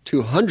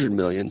 $200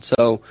 million.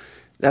 So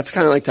that's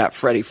kind of like that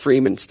Freddie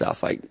Freeman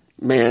stuff. Like,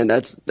 man,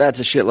 that's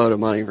a shitload of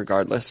money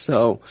regardless.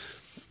 So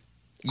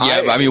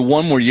yeah, I mean,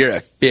 one more year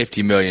at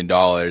 $50 million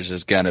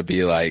is going to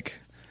be like,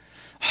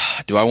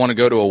 do I want to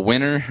go to a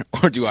winner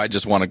or do I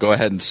just want to go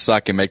ahead and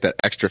suck and make that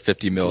extra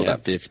 $50 million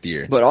that 5th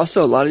year? But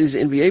also, a lot of these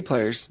NBA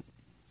players,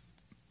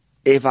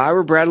 if I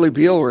were Bradley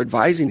Beal or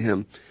advising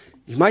him,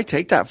 you might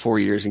take that 4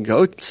 years and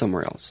go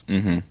somewhere else.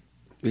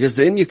 Because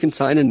then you can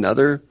sign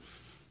another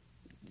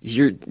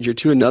you're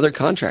to another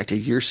contract a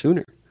year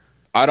sooner.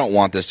 I don't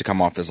want this to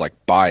come off as like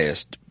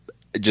biased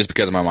just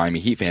because I'm a Miami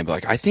Heat fan, but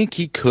like I think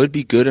he could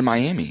be good in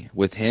Miami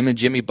with him and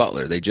Jimmy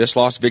Butler. They just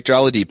lost Victor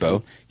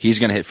Oladipo. He's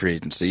going to hit free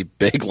agency.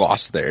 Big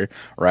loss there,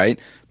 right?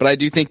 But I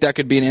do think that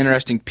could be an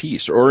interesting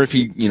piece. Or if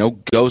he,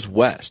 goes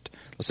west.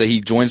 Let's say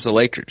he joins the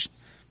Lakers.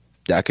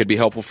 that could be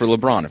helpful for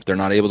LeBron if they're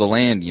not able to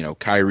land,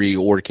 Kyrie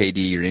or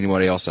KD or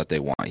anybody else that they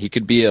want. He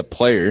could be a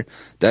player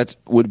that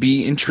would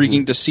be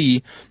intriguing to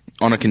see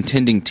on a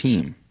contending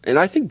team. And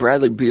I think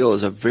Bradley Beal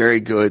is a very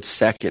good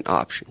second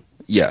option.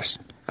 Yes.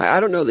 I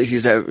don't know that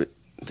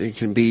he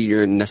can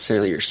be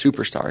necessarily your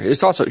superstar.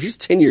 He's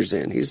 10 years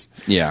in. He's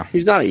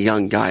not a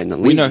young guy in the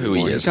league. We know who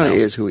anymore. he is. He kind of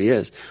is who he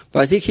is. But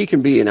I think he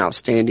can be an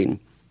outstanding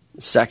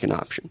second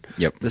option.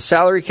 Yep. The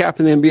salary cap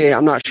in the NBA,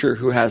 I'm not sure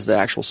who has the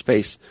actual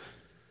space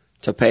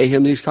to pay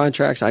him these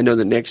contracts. I know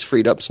the Knicks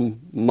freed up some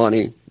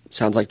money.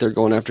 Sounds like they're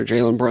going after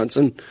Jalen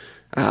Brunson.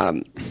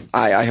 I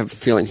have a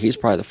feeling he's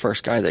probably the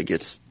first guy that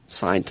gets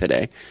signed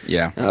today.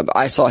 Yeah.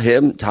 I saw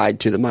him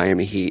tied to the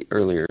Miami Heat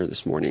earlier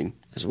this morning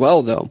as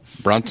well, though.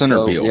 Brunson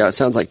or Beal? Yeah, it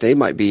sounds like they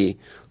might be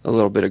a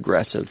little bit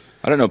aggressive.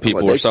 I don't know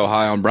people were so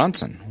high on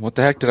Brunson. What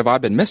the heck have I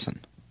been missing?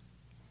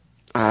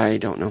 I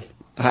don't know.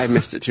 I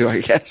missed it too, I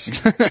guess.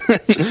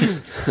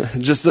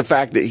 Just the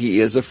fact that he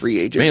is a free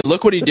agent. Man,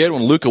 look what he did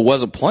when Luka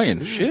wasn't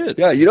playing. Shit.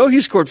 Yeah, he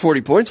scored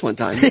 40 points one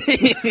time. You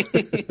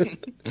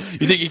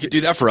think he could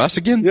do that for us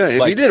again? Yeah,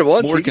 if he did it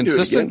once, more he can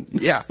consistent. do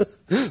it again.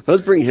 Yeah.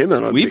 Let's bring him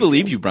in. We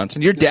believe you,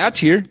 Brunson. Your dad's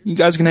here. You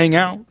guys can hang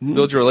out,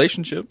 build your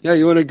relationship. Yeah,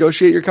 you want to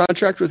negotiate your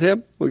contract with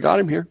him? We got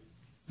him here.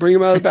 Bring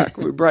him out of the back.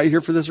 We brought you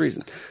here for this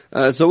reason.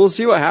 So we'll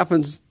see what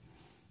happens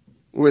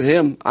with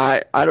him.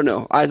 I don't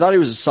know. I thought he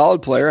was a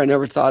solid player. I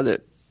never thought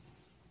that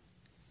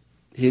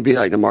he'd be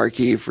like the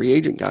marquee free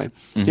agent guy.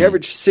 Mm-hmm. He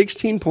averaged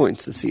 16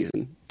 points this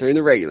season during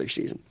the regular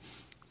season,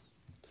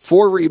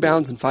 4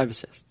 rebounds and 5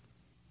 assists.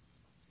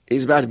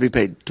 He's about to be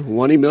paid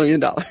 $20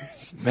 million.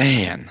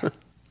 Man.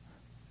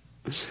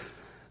 I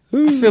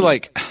feel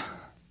like...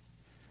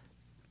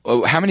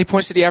 how many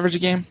points did he average a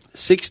game?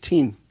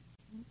 16.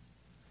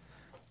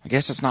 I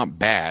guess it's not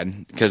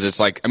bad because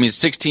it's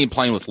 16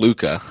 playing with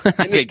Luka.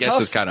 I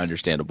guess it's kind of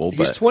understandable.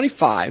 He's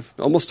 25,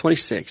 almost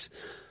 26.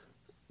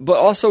 But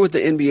also with the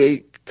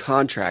NBA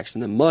contracts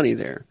and the money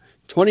there,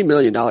 $20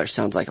 million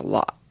sounds like a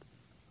lot.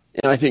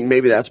 And I think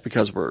maybe that's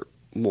because we're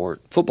more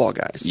football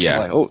guys. Yeah.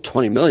 Like,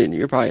 $20 million,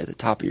 you're probably at the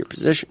top of your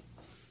position.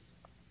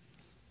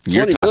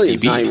 $20 million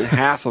is not even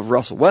half of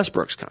Russell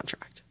Westbrook's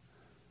contract.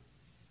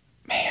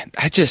 Man,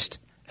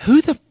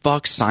 who the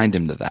fuck signed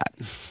him to that?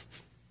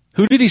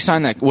 Who did he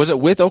sign that? Was it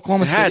with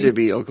Oklahoma City? It had to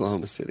be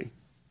Oklahoma City.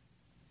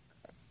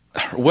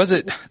 Was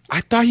it?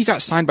 I thought he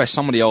got signed by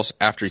somebody else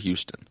after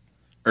Houston.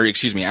 Or,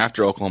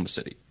 after Oklahoma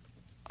City.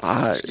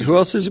 Who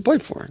else has he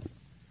played for?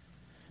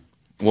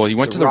 Well, he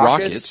went to the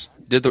Rockets.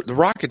 The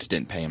Rockets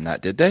didn't pay him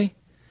that, did they?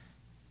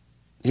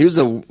 He was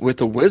with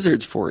the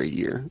Wizards for a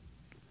year.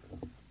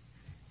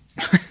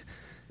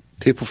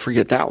 People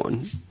forget that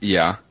one.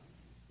 Yeah.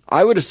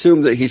 I would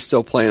assume that he's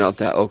still playing off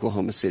that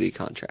Oklahoma City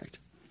contract.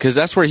 Because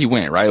that's where he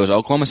went, right? It was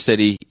Oklahoma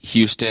City,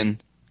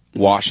 Houston,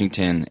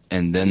 Washington,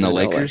 and then the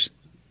Lakers.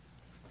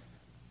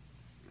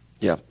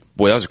 Yeah.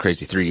 Boy, that was a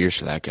crazy 3 years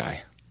for that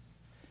guy.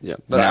 Yeah.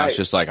 But now it's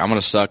just like, I'm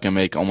going to suck and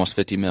make almost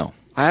 $50 million.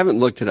 I haven't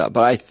looked it up,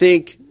 but I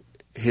think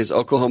his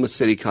Oklahoma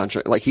City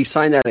contract, he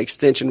signed that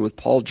extension with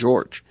Paul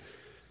George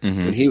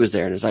when he was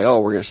there. And it's like,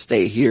 we're going to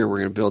stay here. We're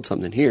going to build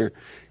something here.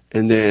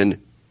 And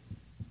then,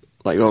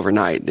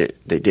 overnight,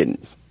 they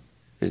didn't.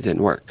 It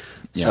didn't work.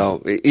 Yeah.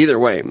 So either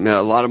way,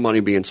 a lot of money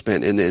being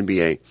spent in the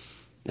NBA,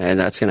 and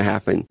that's going to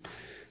happen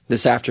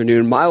this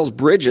afternoon. Miles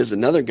Bridges,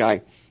 another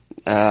guy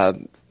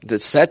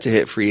that's set to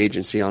hit free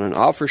agency on an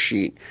offer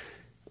sheet,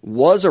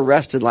 was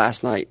arrested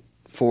last night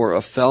for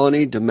a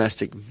felony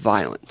domestic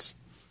violence.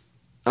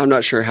 I'm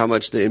not sure how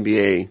much the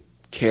NBA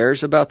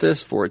cares about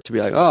this for it to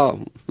be like,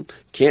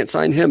 can't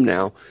sign him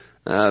now.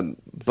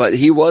 But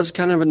he was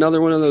kind of another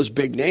one of those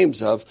big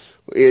names of,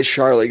 is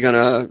Charlotte going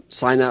to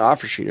sign that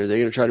offer sheet? Are they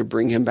going to try to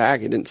bring him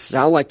back? It didn't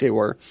sound like they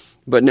were.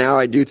 But now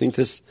I do think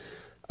this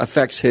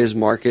affects his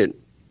market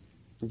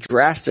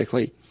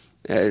drastically.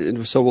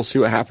 So we'll see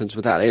what happens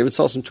with that. I even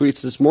saw some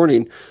tweets this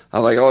morning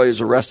of he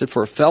was arrested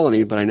for a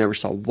felony, but I never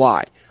saw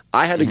why.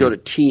 I had to go to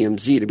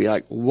TMZ to be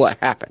like, what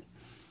happened?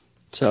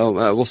 So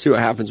we'll see what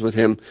happens with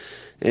him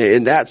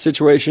in that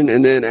situation.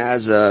 And then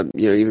as,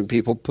 even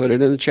people put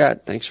it in the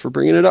chat, thanks for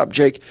bringing it up,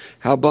 Jake.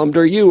 How bummed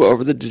are you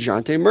over the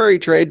DeJounte Murray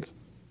trade?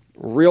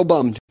 Real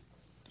bummed.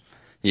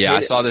 Yeah, I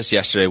saw this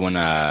yesterday when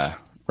right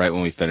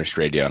when we finished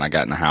radio, and I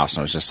got in the house, and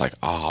I was just like,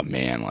 oh,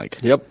 man.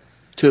 Yep.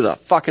 To the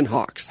fucking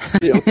Hawks.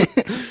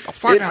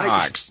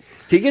 Hawks.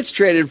 He gets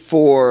traded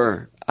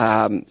for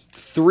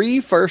 3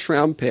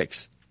 first-round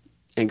picks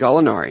and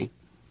Gallinari,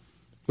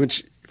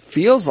 which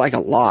feels like a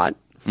lot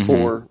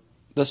for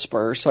the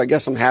Spurs. So I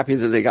guess I'm happy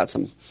that they got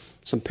some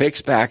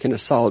picks back and a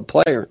solid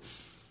player.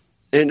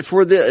 And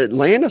for the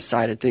Atlanta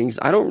side of things,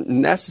 I don't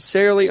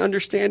necessarily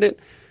understand it.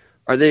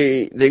 Are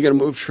they going to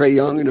move Trae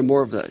Young into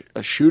more of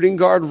a shooting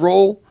guard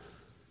role?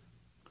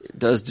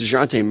 Does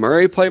DeJounte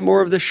Murray play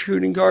more of the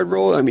shooting guard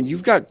role? I mean,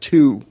 you've got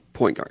 2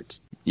 point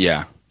guards.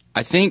 Yeah.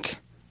 I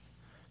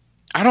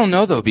don't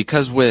know, though,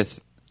 because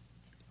with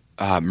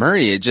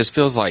Murray, it just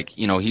feels like,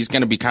 he's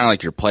going to be kind of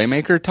like your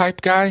playmaker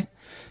type guy.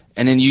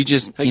 And then you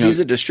just, he's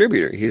a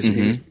distributor. He's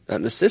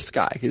an assist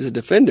guy. He's a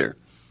defender.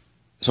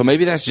 So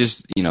maybe that's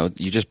just, you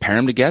just pair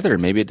them together.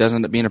 Maybe it does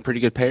end up being a pretty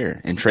good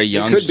pair. And Trae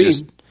Young's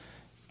just,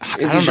 I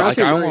don't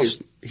know. Like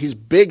he's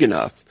big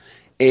enough.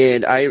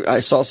 And I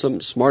saw some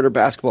smarter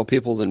basketball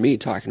people than me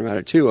talking about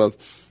it too. Of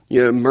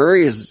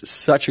Murray is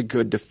such a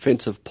good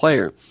defensive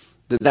player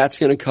that's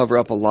going to cover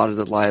up a lot of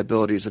the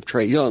liabilities of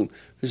Trae Young,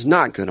 who's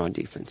not good on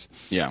defense.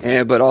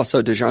 Yeah. But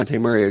also DeJounte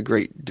Murray, a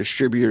great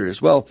distributor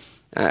as well,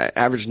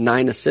 averaged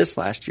 9 assists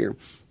last year.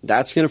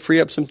 That's going to free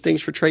up some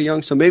things for Trae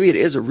Young. So maybe it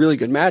is a really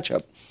good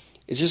matchup.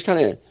 It's just kind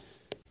of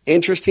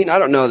interesting. I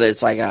don't know that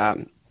it's like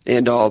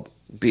end all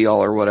be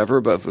all or whatever,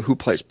 but who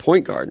plays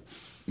point guard?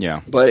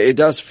 Yeah. But it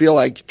does feel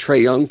like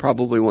Trae Young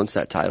probably wants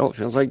that title. It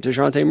feels like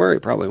DeJounte Murray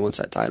probably wants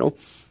that title,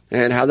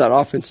 and how that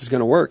offense is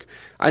going to work.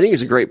 I think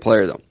he's a great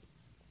player, though.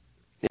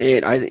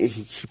 And I think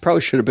he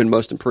probably should have been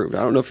most improved.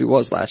 I don't know if he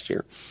was last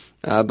year.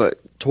 But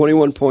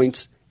 21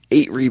 points,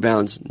 8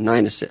 rebounds,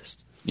 9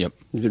 assists. Yep.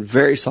 He's been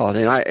very solid.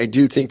 And I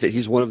do think that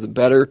he's one of the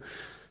better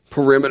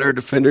perimeter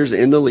defenders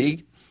in the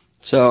league.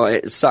 So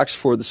it sucks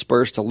for the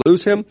Spurs to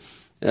lose him.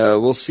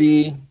 We'll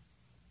see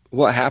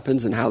what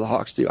happens and how the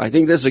Hawks do. I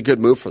think this is a good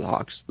move for the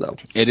Hawks, though.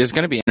 It is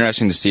going to be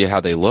interesting to see how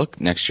they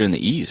look next year in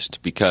the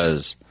East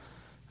because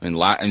in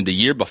the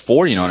year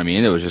before, you know what I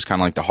mean? It was just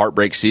kind of like the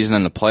heartbreak season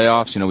in the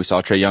playoffs. We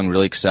saw Trae Young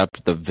really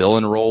accept the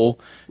villain role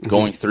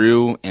going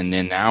through, and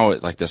then now,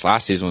 like this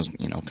last season was,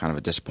 kind of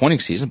a disappointing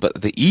season.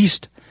 But the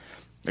East,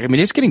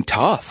 it's getting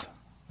tough.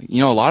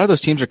 A lot of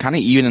those teams are kind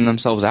of evening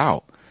themselves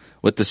out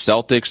with the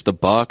Celtics, the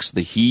Bucks,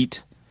 the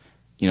Heat,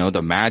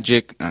 the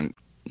Magic.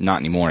 Not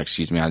anymore,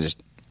 excuse me. I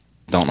just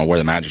don't know where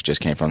the Magic just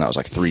came from. That was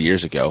like 3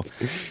 years ago.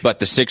 But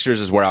the Sixers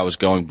is where I was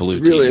going. Blue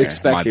team. Really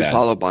expecting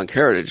Paulo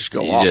Banchero to just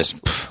go off.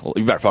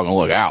 You better fucking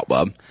look out,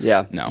 bub.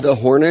 Yeah. No. The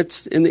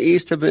Hornets in the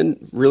East have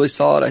been really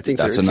solid. I think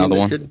that's they're a team another that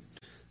one. Could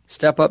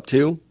step up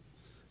too.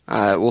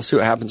 We'll see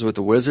what happens with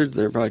the Wizards.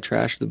 They're probably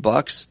trash. The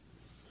Bucks.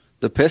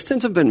 The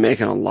Pistons have been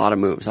making a lot of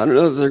moves. I don't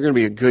know that they're going to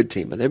be a good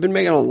team, but they've been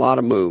making a lot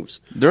of moves.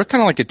 They're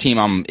kind of like a team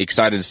I'm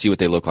excited to see what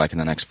they look like in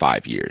the next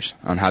 5 years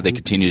on how they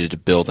continue to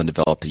build and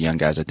develop the young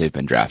guys that they've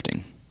been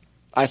drafting.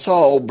 I saw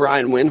old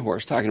Brian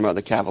Windhorst talking about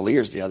the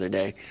Cavaliers the other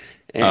day.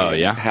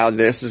 And how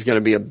this is going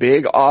to be a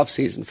big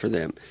offseason for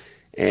them.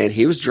 And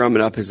he was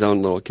drumming up his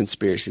own little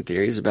conspiracy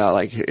theories about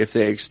like if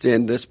they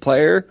extend this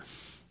player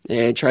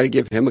and try to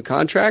give him a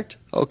contract,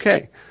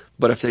 okay.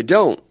 But if they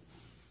don't,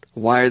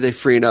 why are they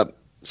freeing up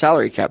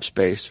salary cap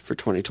space for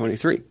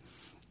 2023?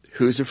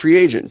 Who's a free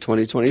agent in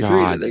 2023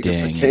 that they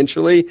could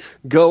potentially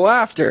go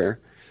after?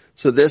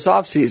 So this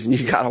offseason,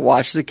 you got to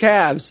watch the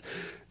Cavs.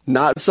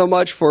 Not so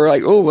much for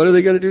like, oh, what are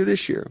they going to do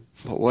this year?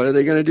 But what are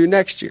they going to do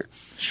next year?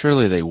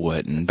 Surely they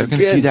wouldn't. They're going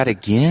to do that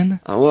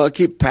again? I want to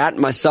keep patting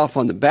myself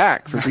on the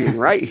back for being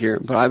right here.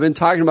 But I've been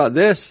talking about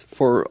this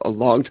for a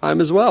long time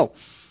as well.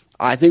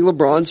 I think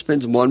LeBron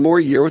spends one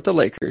more year with the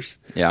Lakers,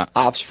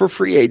 opts for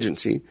free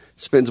agency,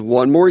 spends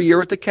one more year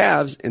with the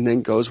Cavs, and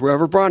then goes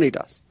wherever Bronny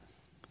does.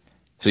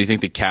 So you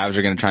think the Cavs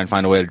are going to try and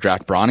find a way to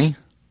draft Bronny?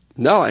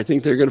 No, I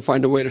think they're going to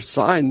find a way to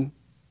sign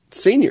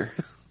Senior.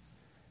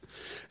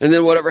 And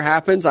then whatever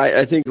happens,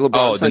 I think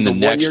LeBron signs a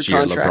one-year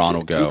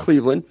contract in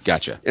Cleveland.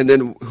 Gotcha. And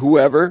then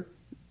whoever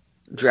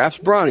drafts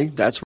Bronny,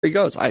 that's where he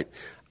goes.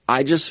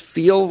 I just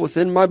feel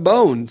within my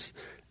bones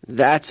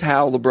that's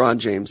how LeBron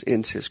James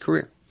ends his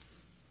career.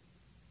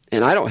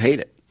 And I don't hate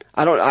it.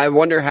 I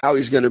wonder how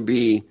he's going to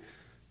be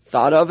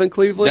thought of in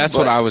Cleveland. That's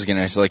what I was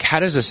going to say. Like, how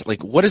does this?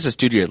 Like, what does this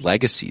do to your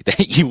legacy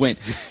that you went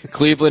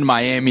Cleveland,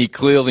 Miami,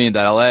 Cleveland,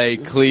 LA,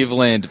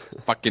 Cleveland,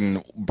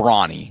 fucking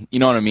Bronny? You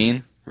know what I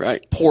mean?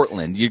 Right.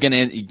 Portland. You're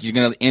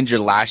gonna end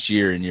your last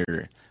year in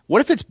your.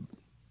 What if it's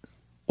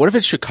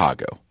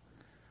Chicago?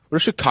 What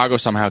if Chicago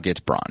somehow gets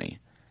Bronny,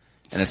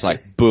 and it's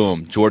like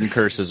boom, Jordan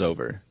curse is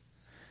over.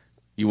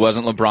 You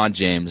wasn't LeBron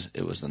James.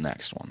 It was the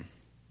next one.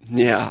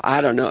 Yeah,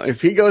 I don't know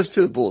if he goes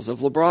to the Bulls. If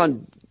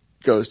LeBron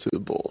goes to the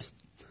Bulls,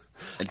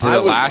 and to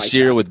the last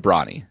year with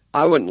Bronny,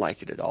 I wouldn't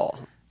like it at all.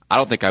 I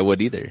don't think I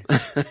would either.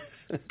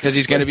 Because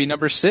he's going to be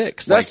number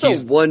 6. That's the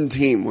one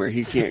team where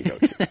he can't go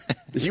to.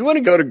 If you want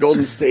to go to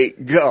Golden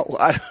State, go.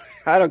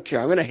 I don't care.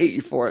 I'm going to hate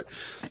you for it.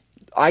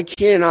 I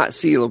cannot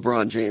see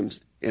LeBron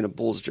James in a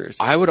Bulls jersey.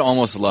 I would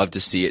almost love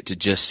to see it, to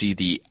just see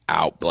the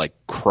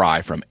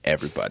cry from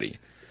everybody.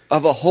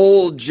 Of a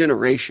whole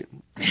generation.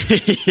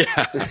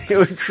 Yeah. It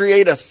would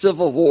create a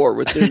civil war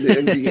within the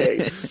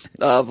NBA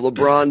of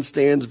LeBron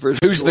stands versus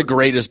who's Jordan. The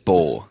greatest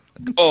Bull?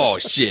 Oh,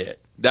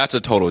 shit. That's a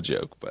total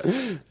joke, but...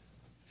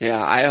 Yeah,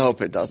 I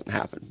hope it doesn't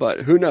happen, but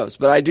who knows?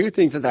 But I do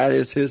think that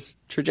is his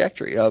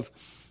trajectory of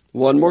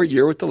one more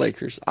year with the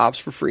Lakers,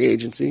 opts for free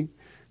agency,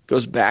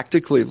 goes back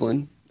to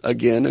Cleveland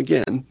again,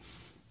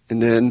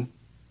 and then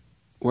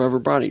wherever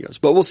Bronny goes.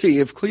 But we'll see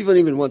if Cleveland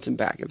even wants him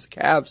back, if the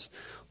Cavs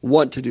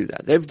want to do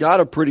that. They've got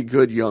a pretty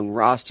good young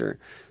roster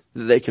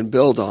that they can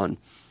build on.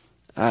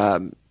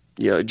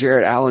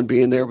 Jarrett Allen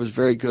being there was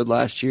very good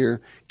last year.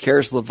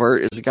 Karis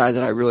LeVert is a guy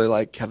that I really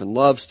like. Kevin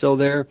Love's still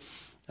there.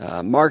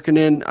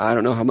 Markkanen, I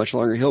don't know how much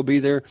longer he'll be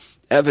there.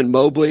 Evan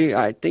Mobley,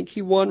 I think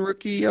he won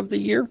Rookie of the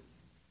Year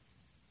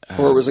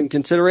or was in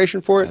consideration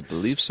for it. I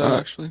believe so,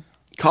 actually.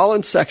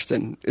 Colin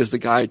Sexton is the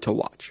guy to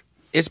watch.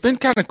 It's been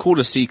kind of cool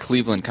to see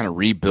Cleveland kind of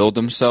rebuild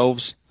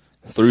themselves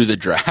through the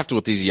draft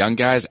with these young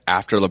guys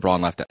after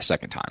LeBron left that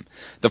second time.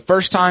 The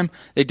first time,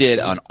 they did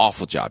an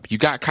awful job. You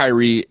got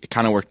Kyrie, it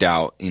kind of worked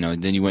out,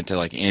 then you went to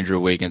like Andrew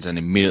Wiggins and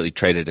immediately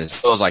traded us.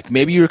 So it was like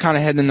maybe you were kind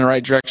of heading in the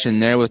right direction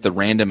there with the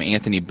random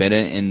Anthony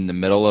Bennett in the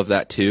middle of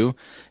that too.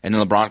 And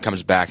then LeBron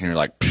comes back and you're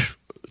like,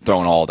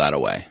 throwing all that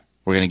away.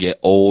 We're going to get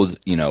old,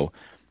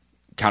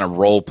 kind of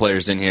role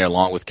players in here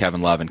along with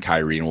Kevin Love and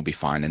Kyrie and we'll be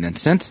fine. And then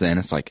since then,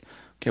 it's like,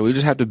 okay, we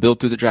just have to build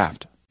through the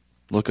draft.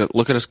 Look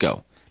at us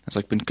go. It's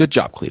like, been good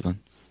job, Cleveland.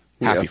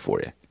 Happy for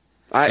you.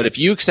 But if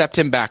you accept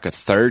him back a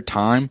third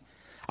time,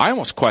 I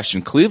almost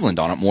question Cleveland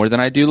on it more than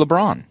I do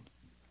LeBron.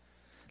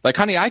 Like,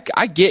 honey,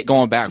 I get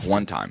going back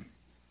one time.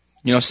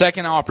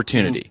 Second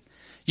opportunity.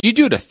 You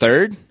do it a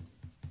third,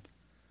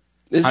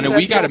 honey,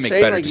 we got to make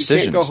better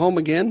decisions. You can't go home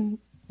again?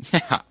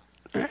 Yeah.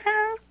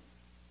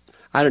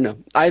 I don't know.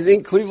 I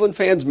think Cleveland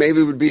fans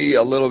maybe would be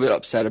a little bit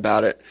upset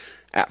about it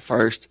at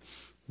first,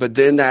 but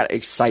then that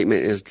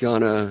excitement is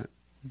going to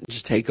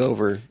just take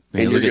over.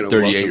 Man, look at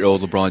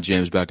 38-year-old LeBron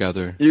James back out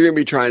there. You're going to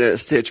be trying to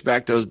stitch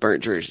back those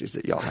burnt jerseys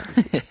that y'all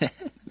have.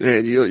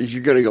 And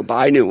you're going to go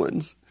buy new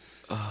ones.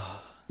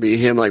 Be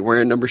him like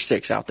wearing number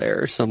 6 out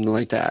there or something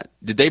like that.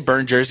 Did they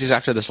burn jerseys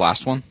after this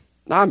last one?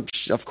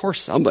 Of course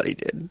somebody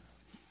did.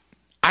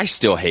 I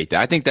still hate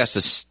that. I think that's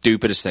the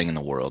stupidest thing in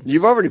the world.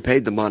 You've already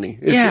paid the money.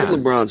 It's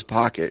in LeBron's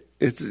pocket.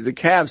 The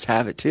Cavs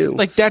have it too.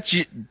 Like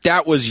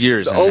that was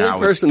yours. The only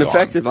person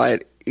affected by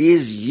it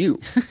is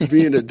you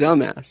being a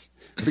dumbass.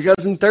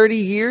 Because in 30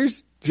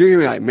 years, you're going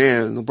to be like,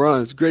 man,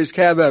 LeBron's the greatest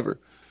Cav ever.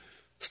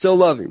 Still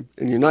love him.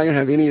 And you're not going to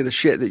have any of the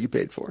shit that you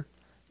paid for.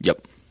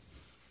 Yep.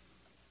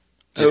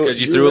 Just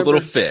because you threw a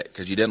little fit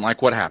because you didn't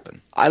like what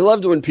happened. I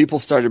loved when people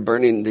started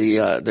burning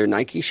their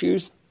Nike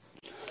shoes.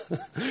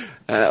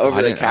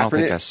 Over the Kaepernick I don't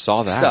think I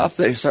saw that stuff.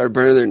 They started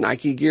burning their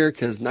Nike gear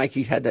because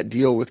Nike had that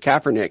deal with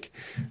Kaepernick.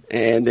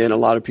 And then a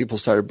lot of people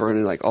started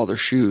burning like all their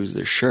shoes,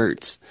 their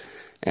shirts.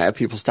 And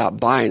people stopped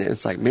buying it.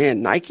 It's like,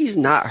 man, Nike's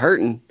not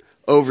hurting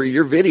over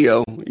your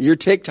video, your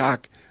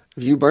TikTok,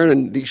 of you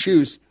burning these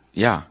shoes.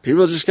 Yeah.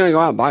 People are just going to go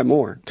out and buy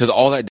more. Because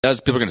all that does,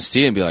 people are going to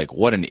see it and be like,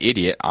 what an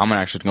idiot. I'm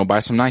actually going to go buy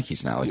some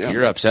Nikes now. Like,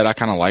 You're upset. I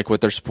kind of like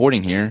what they're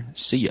supporting here.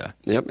 See ya.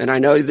 Yep. And I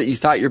know that you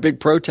thought your big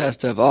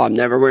protest of, I'm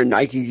never wearing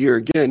Nike gear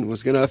again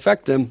was going to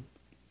affect them.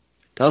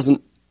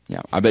 Doesn't.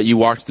 Yeah. I bet you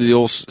walked through the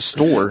old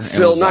store.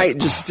 Phil Knight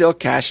just still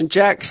cashing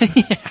checks.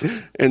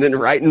 And then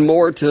writing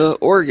more to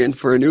Oregon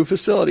for a new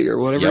facility or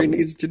whatever he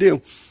needs to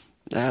do.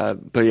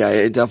 But yeah,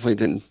 it definitely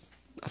didn't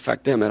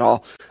affect them at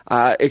all.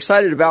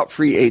 Excited about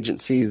free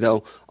agency,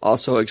 though.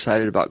 Also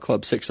excited about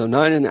Club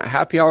 609 and that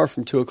happy hour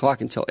from 2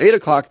 o'clock until 8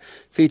 o'clock,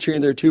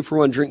 featuring their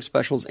 2-for-1 drink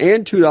specials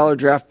and $2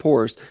 draft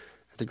pours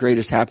at the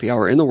greatest happy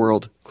hour in the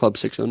world, Club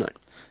 609.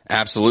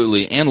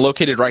 Absolutely. And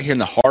located right here in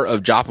the heart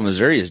of Joplin,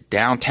 Missouri is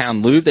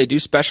Downtown Lube. They do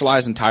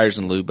specialize in tires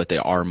and lube, but they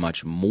are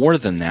much more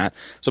than that.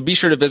 So be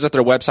sure to visit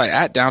their website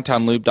at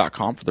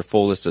downtownlube.com for their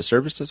full list of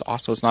services.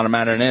 Also, it's not a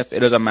matter of if,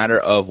 it is a matter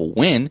of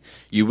when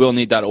you will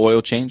need that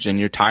oil change and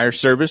your tire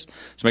service.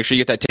 So make sure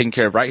you get that taken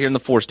care of right here in the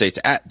 4 states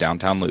at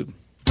Downtown Lube.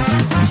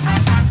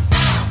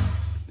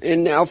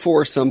 And now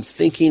for some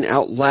Thinking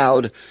Out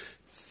Loud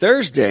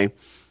Thursday.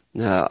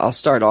 I'll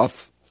start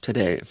off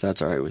today, if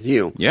that's all right with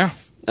you. Yeah.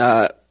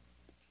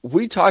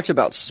 We talked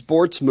about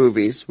sports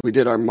movies. We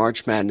did our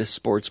March Madness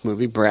sports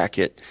movie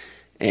bracket,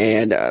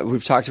 and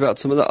we've talked about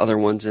some of the other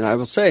ones. And I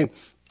will say,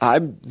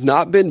 I've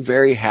not been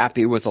very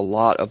happy with a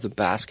lot of the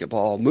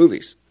basketball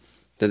movies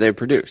that they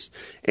produce.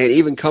 And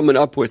even coming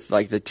up with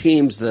like the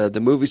teams, the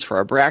movies for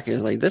our bracket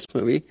is like, this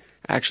movie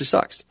actually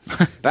sucks.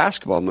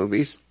 Basketball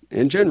movies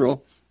in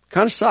general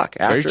kind of suck.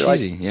 After, very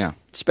cheesy,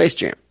 Space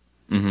Jam.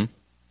 Mm-hmm.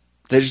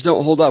 They just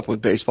don't hold up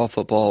with baseball,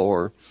 football,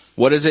 or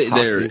what is it?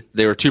 hockey.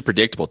 They were too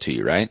predictable to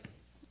you, right?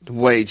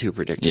 Way too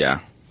predictable. Yeah.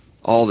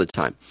 All the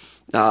time.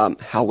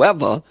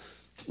 However,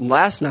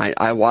 last night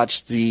I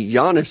watched the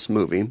Giannis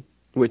movie,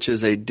 which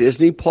is a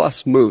Disney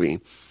Plus movie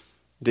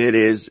that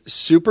is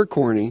super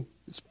corny.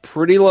 It's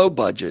pretty low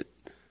budget.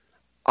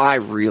 I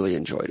really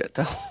enjoyed it,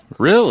 though.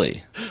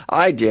 Really?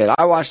 I did.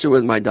 I watched it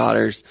with my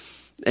daughters,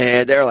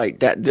 and they're like,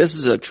 "That this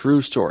is a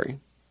true story."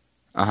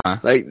 Uh-huh.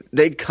 Like,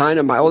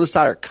 my oldest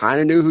daughter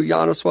kind of knew who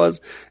Giannis was.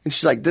 And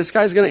she's like, this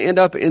guy's going to end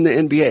up in the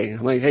NBA.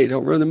 I'm like, hey,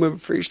 don't ruin the movie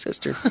for your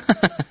sister.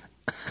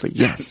 But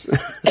yes,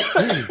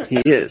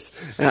 he is.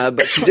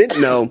 But she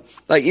didn't know,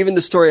 like, even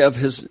the story of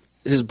his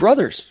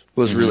brothers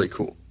was really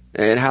cool.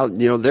 And how,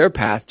 their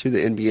path to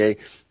the NBA.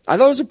 I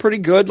thought it was a pretty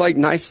good, like,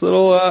 nice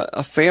little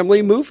a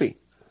family movie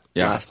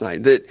last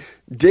night that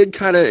did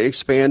kind of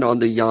expand on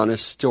the Giannis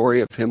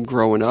story of him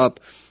growing up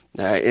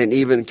and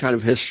even kind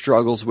of his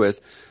struggles with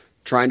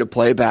trying to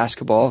play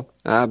basketball,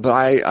 but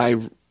I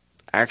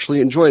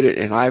actually enjoyed it,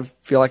 and I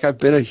feel like I've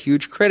been a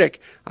huge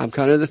critic. I'm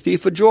kind of the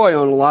thief of joy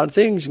on a lot of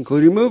things,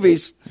 including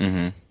movies.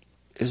 Mm-hmm.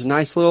 It's a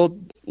nice little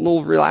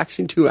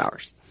relaxing 2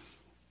 hours,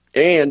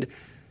 and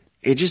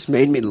it just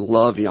made me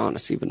love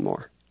Giannis even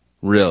more.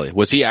 Really?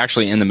 Was he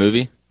actually in the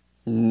movie?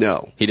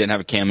 No. He didn't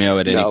have a cameo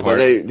at any No, part?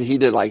 but he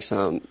did like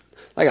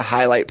a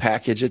highlight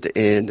package at the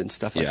end and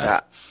stuff like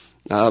that.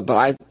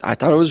 But I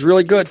thought it was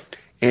really good.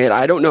 And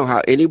I don't know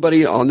how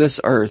anybody on this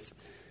earth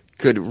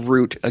could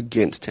root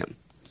against him.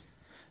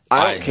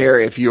 I don't care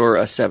if you're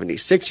a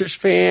 76ers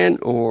fan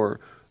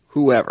or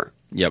whoever.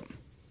 Yep.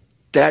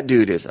 That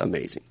dude is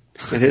amazing.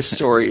 And his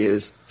story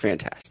is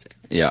fantastic.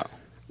 Yeah.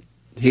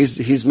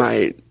 He's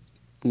my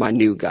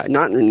new guy.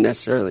 Not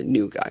necessarily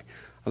new guy.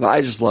 But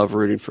I just love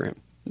rooting for him.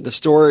 The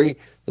story,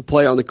 the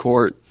play on the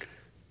court,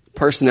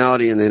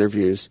 personality in the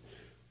interviews.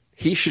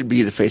 He should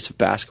be the face of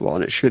basketball,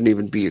 and it shouldn't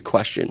even be a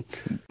question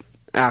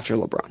after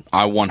LeBron.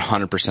 I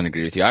 100%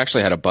 agree with you. I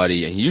actually had a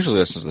buddy, he usually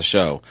listens to the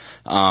show,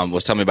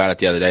 was telling me about it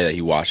the other day that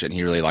he watched it, and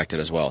he really liked it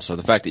as well. So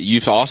the fact that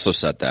you've also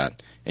said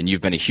that, and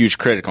you've been a huge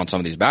critic on some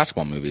of these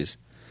basketball movies,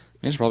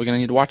 he's probably going to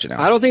need to watch it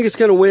now. I don't think it's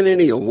going to win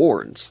any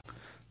awards.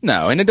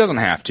 No, and it doesn't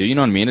have to. You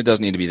know what I mean? It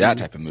doesn't need to be that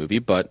type of movie,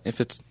 but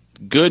if it's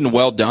good and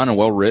well done and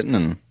well written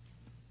and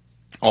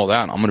all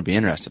that, I'm going to be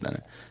interested in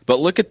it. But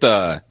look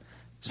at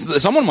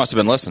someone must have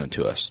been listening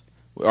to us.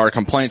 Our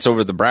complaints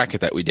over the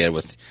bracket that we did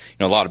with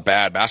a lot of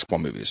bad basketball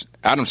movies.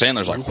 Adam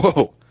Sandler's like,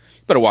 whoa,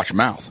 you better watch your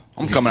mouth.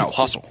 I'm coming out with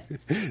Hustle.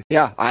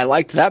 Yeah, I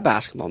liked that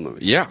basketball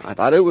movie. Yeah. I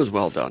thought it was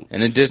well done.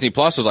 And then Disney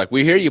Plus was like,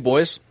 we hear you,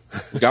 boys.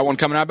 We got one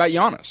coming out about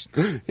Giannis.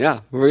 Yeah,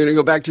 we're going to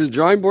go back to the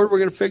drawing board. We're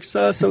going to fix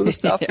some of the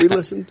stuff. We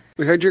listened.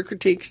 We heard your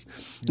critiques.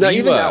 No,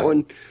 even that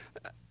one,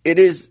 it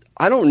is.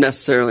 I don't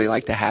necessarily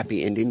like the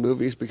happy ending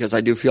movies because I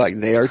do feel like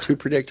they are too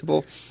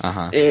predictable.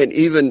 And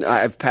even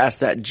I've passed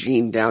that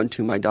gene down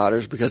to my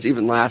daughters because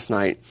even last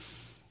night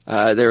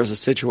there was a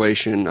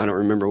situation, I don't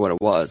remember what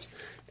it was,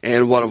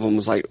 and one of them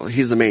was like, well,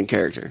 he's the main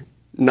character.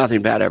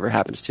 Nothing bad ever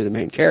happens to the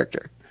main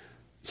character.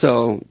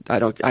 So I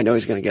know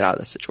he's going to get out of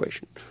this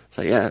situation.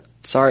 So yeah,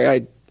 sorry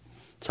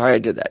I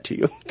did that to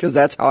you because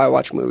that's how I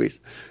watch movies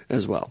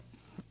as well.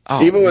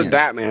 Oh, even man. with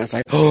Batman, it's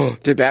like, oh,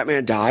 did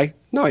Batman die?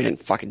 No, he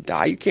didn't fucking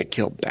die. You can't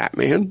kill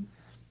Batman.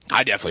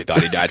 I definitely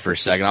thought he died for a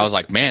second. I was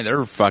like, man,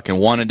 they're fucking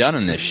one and done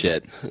in this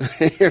shit.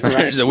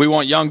 Right. We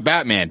want young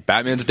Batman.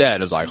 Batman's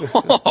dead. I was like,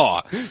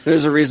 oh.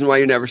 There's a reason why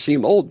you never see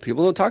him old.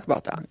 People don't talk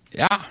about that.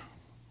 Yeah.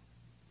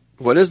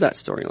 What is that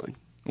storyline?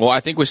 Well, I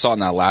think we saw it in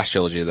that last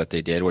trilogy that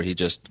they did where he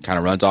just kind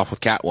of runs off with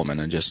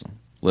Catwoman and just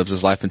lives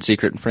his life in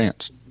secret in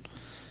France.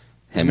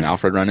 Him and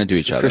Alfred run into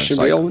each other. Christian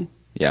Bale one?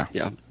 Yeah.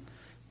 Yeah.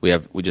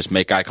 We just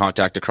make eye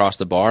contact across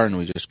the bar and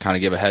we just kind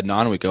of give a head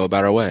nod and we go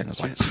about our way. And it was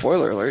like,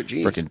 spoiler alert,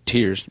 geez. Freaking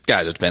tears.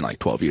 Guys, it's been like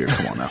 12 years.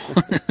 Come on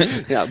now.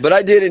 Yeah, but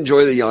I did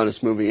enjoy the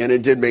Giannis movie, and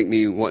it did make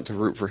me want to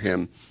root for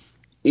him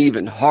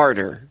even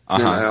harder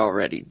than I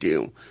already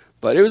do.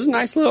 But it was a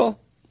nice little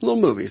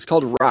movie. It's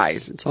called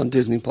Rise. It's on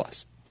Disney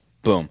Plus.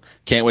 Boom.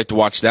 Can't wait to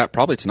watch that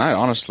probably tonight,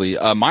 honestly.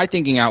 My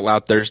Thinking Out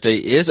Loud Thursday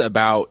is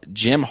about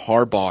Jim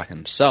Harbaugh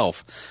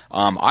himself.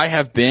 I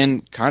have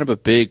been kind of a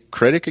big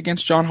critic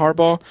against Jim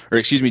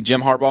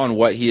Harbaugh and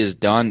what he has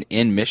done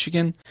in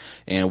Michigan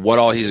and what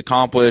all he's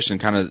accomplished and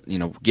kind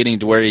of, getting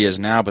to where he is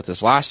now. But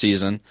this last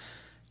season,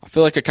 I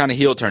feel like I kind of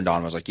heel turned on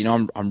him. I was like,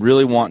 I'm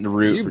really wanting to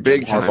root for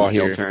big Jim Harbaugh time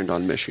here. heel turned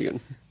on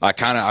Michigan.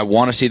 I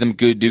want to see them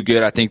do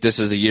good. I think this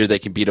is the year they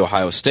can beat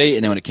Ohio State.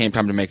 And then when it came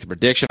time to make the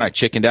prediction, I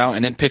chickened out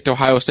and then picked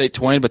Ohio State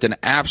to win, but then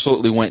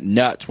absolutely went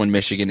nuts when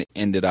Michigan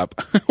ended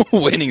up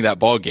winning that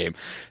ball game.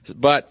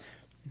 But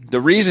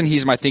the reason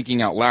he's my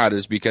Thinking Out Loud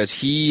is because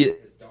his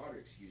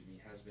daughter,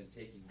 has been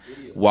taking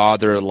videos while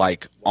they're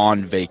like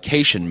on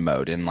vacation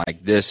mode, and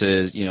like this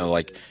is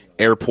like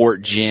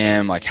airport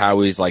Jim, like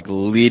how he's like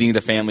leading the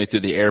family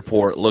through the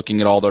airport,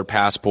 looking at all their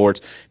passports,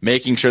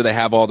 making sure they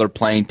have all their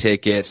plane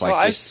tickets. So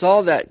I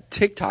saw that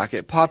TikTok.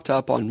 It popped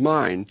up on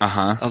mine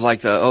of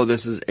like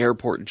this is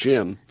airport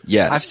Jim.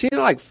 Yes. I've seen it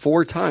like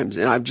 4 times,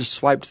 and I've just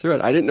swiped through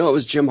it. I didn't know it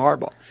was Jim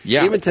Harbaugh.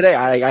 Yeah. Even today,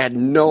 I had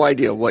no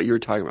idea what you were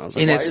talking about. I was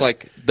like, and it's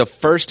like the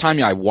first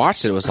time I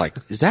watched it, it was like,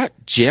 is that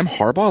Jim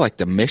Harbaugh, like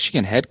the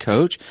Michigan head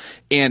coach?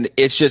 And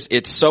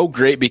it's so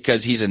great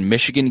because he's in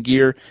Michigan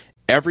gear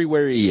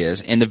everywhere he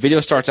is, and the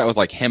video starts out with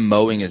like him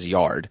mowing his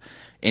yard,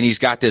 and he's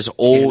got this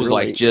old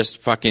like just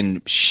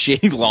fucking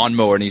shitty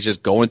lawnmower, and he's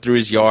just going through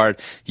his yard.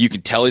 You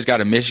can tell he's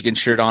got a Michigan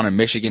shirt on, a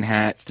Michigan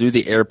hat, through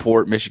the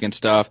airport, Michigan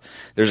stuff.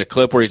 There's a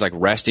clip where he's like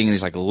resting, and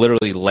he's like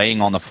literally laying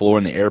on the floor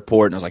in the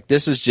airport, and I was like,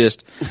 this is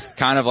just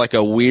kind of like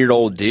a weird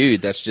old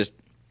dude that's just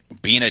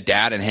being a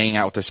dad and hanging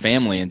out with his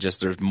family, and just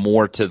there's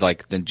more to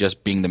like than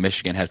just being the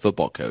Michigan head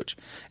football coach.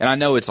 And I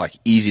know it's like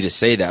easy to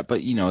say that,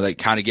 but that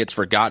kind of gets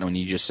forgotten when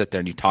you just sit there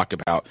and you talk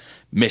about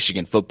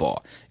Michigan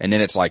football. And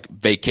then it's like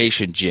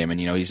vacation Jim,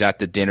 and he's at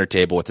the dinner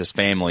table with his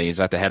family,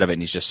 he's at the head of it,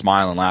 and he's just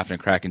smiling, laughing,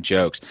 and cracking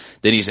jokes.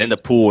 Then he's in the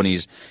pool, and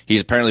he's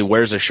apparently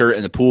wears a shirt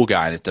in the pool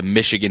guy, and it's a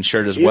Michigan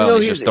shirt as well.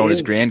 He's just throwing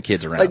his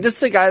grandkids around. Like this is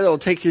the guy that'll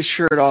take his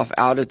shirt off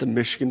out at the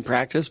Michigan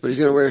practice, but he's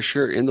gonna wear a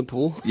shirt in the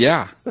pool.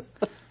 Yeah.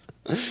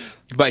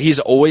 But he's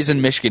always in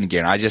Michigan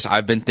gear, and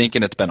I've been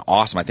thinking it's been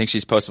awesome. I think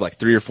she's posted like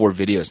 3 or 4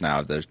 videos now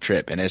of the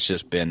trip, and it's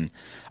just been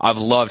 – I've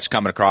loved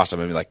coming across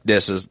him and be like,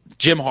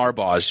 Jim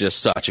Harbaugh is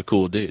just such a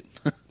cool dude.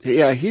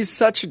 Yeah, he's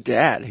such a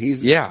dad.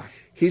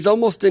 He's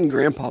almost in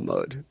grandpa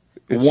mode.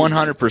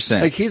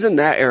 100%. Like, he's in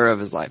that era of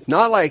his life.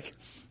 Not like,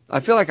 I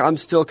feel like I'm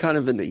still kind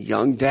of in the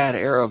young dad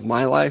era of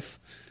my life,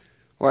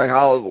 where like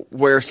I'll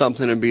wear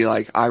something and be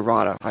like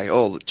ironic, like,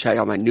 oh, check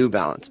out my New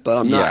Balance, but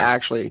I'm not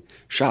actually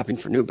shopping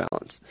for New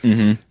Balance.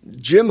 Mm-hmm.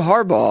 Jim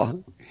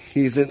Harbaugh,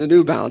 he's in the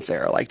New Balance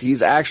era. Like,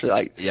 he's actually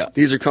like,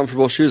 these are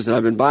comfortable shoes that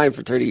I've been buying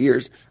for 30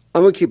 years.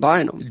 I'm going to keep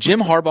buying them.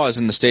 Jim Harbaugh is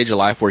in the stage of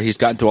life where he's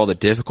gotten through all the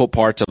difficult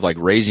parts of like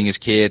raising his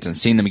kids and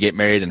seeing them get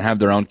married and have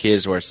their own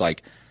kids, where it's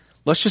like,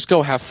 let's just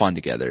go have fun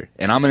together.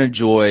 And I'm going to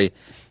enjoy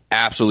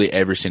absolutely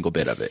every single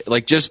bit of it.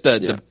 Like, just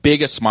the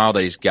biggest smile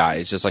that he's got.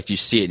 It's just like, you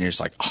see it and you're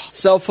just like, oh,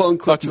 cell phone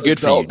clip to good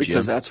his belt for you, Jim.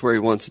 because that's where he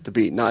wants it to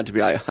be, not to be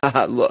like,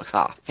 look,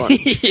 fun.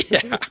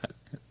 Yeah.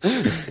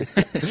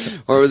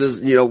 Or with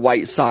his,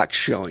 white socks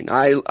showing.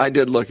 I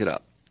did look it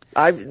up.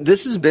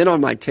 This has been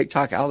on my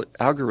TikTok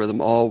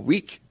algorithm all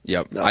week.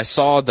 Yep. I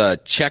saw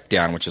the Check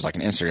Down, which is like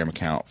an Instagram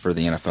account for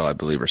the NFL, I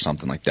believe, or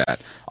something like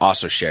that,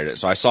 also shared it.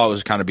 So I saw it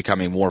was kind of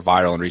becoming more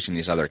viral and reaching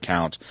these other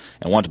accounts.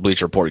 And once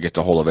Bleacher Report gets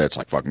a hold of it, it's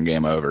like fucking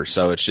game over.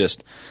 So it's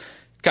just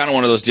kind of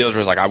one of those deals where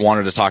it's like, I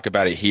wanted to talk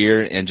about it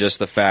here, and just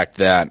the fact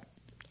that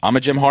I'm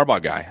a Jim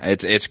Harbaugh guy.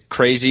 It's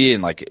crazy,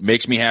 and like, it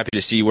makes me happy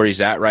to see where he's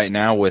at right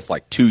now. With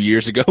like 2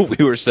 years ago,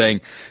 we were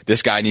saying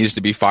this guy needs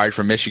to be fired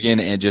from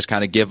Michigan and just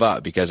kind of give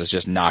up because it's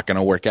just not going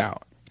to work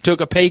out. Took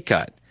a pay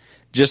cut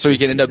just so he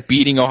could end up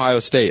beating Ohio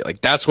State.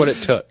 Like, that's what it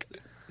took.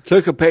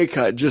 Took a pay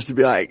cut just to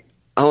be like,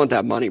 I want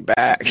that money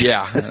back.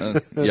 Yeah.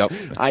 Yep.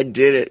 I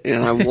did it,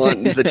 and I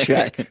want the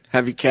check.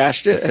 Have you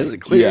cashed it? Has it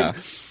cleared?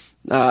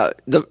 Yeah.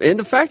 And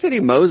the fact that he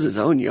mows his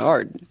own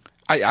yard.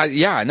 I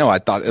know. I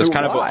thought it was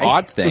kind of an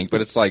odd thing,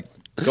 but it's like,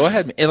 go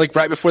ahead. And like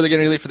right before they're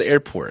getting ready for the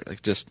airport,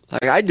 like just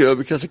like, I do it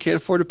because I can't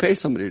afford to pay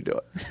somebody to do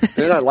it,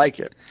 and I like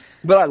it.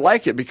 But I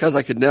like it because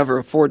I could never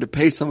afford to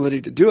pay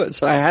somebody to do it,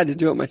 so I had to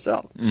do it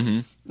myself.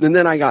 Mm-hmm. And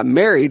then I got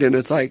married, and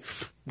it's like,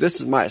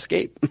 this is my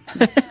escape.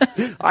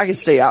 I can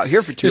stay out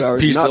here for 2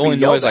 hours. The only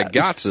noise I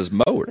got is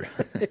mower.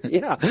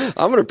 Yeah,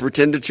 I'm going to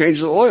pretend to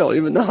change the oil,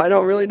 even though I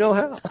don't really know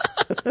how.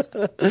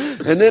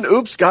 And then,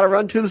 oops, got to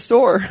run to the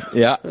store.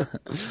 Yeah.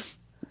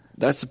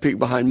 That's the peek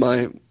behind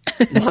my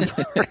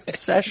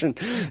obsession.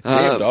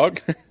 Damn,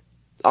 dog.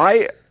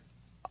 I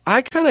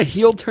kind of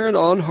heel turned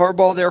on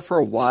Harbaugh there for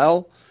a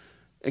while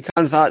and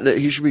kind of thought that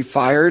he should be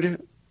fired.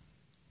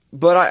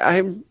 But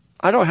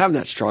I don't have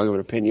that strong of an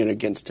opinion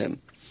against him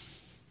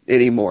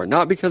anymore.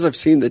 Not because I've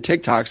seen the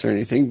TikToks or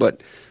anything, but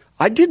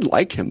I did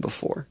like him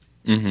before.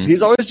 Mm-hmm.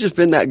 He's always just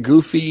been that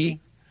goofy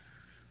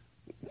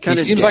kind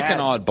of. He seems like an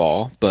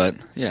oddball, but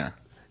yeah.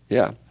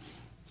 Yeah.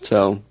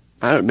 So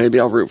maybe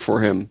I'll root for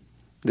him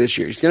this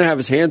year. He's going to have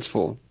his hands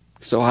full.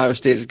 So Ohio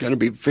State is going to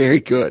be very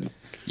good.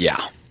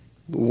 Yeah.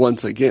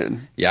 Once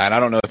again. Yeah, and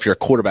I don't know if your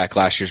quarterback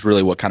last year is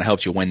really what kind of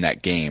helped you win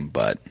that game,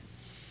 but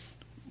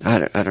I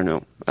don't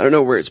know. I don't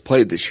know where it's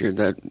played this year.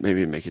 That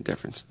maybe make a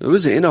difference. It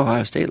was in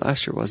Ohio State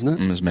last year, wasn't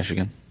it? It was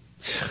Michigan.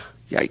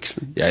 Yikes.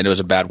 Yeah, and it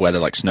was a bad weather,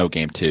 like snow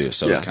game too.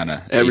 So it kind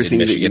of everything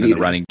Michigan in the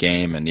running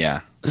game, and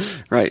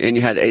right. And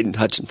you had Aiden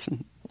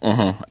Hutchinson.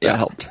 That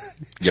helped.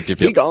 Yep.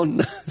 He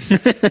gone.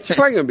 It's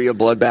probably going to be a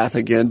bloodbath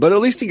again, but at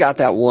least he got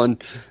that one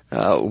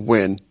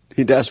win.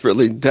 He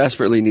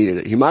desperately needed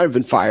it. He might have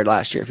been fired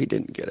last year if he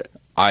didn't get it.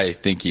 I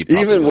think he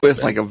even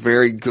with like a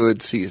very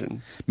good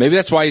season. Maybe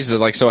that's why he's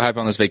like so happy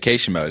on this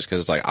vacation mode,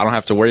 because it's like, I don't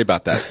have to worry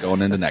about that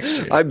going into next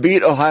year. I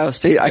beat Ohio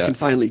State. I can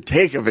finally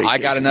take a vacation. I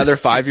got another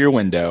 5-year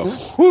window.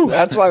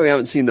 That's why we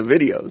haven't seen the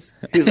videos.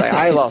 He's like,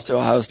 I lost to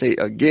Ohio State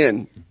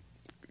again.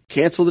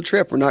 Cancel the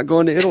trip. We're not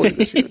going to Italy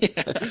this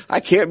year. I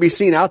can't be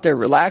seen out there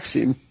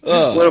relaxing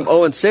when I'm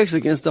 0-6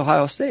 against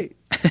Ohio State.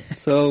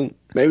 So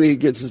maybe he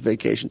gets his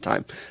vacation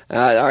time. All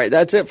right,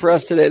 that's it for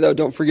us today, though.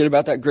 Don't forget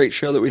about that great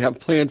show that we have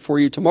planned for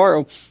you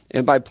tomorrow.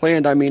 And by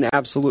planned, I mean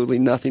absolutely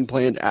nothing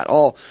planned at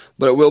all.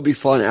 But it will be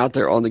fun out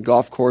there on the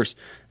golf course.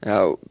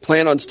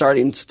 Plan on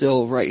starting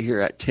still right here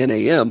at 10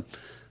 a.m.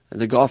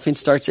 The golfing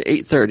starts at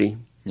 8:30.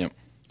 Yep.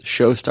 The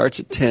show starts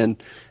at 10.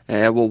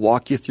 And we'll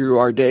walk you through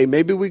our day.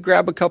 Maybe we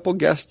grab a couple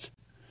guest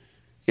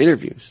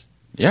interviews.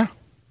 Yeah.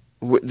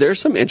 There's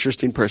some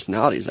interesting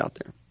personalities out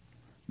there.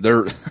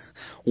 There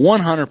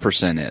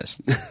 100% is.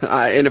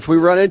 And if we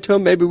run into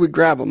them, maybe we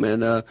grab them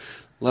and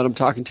let them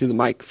talk into the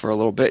mic for a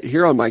little bit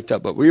here on Mic'd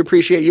Up. But we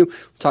appreciate you. We'll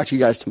talk to you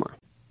guys tomorrow.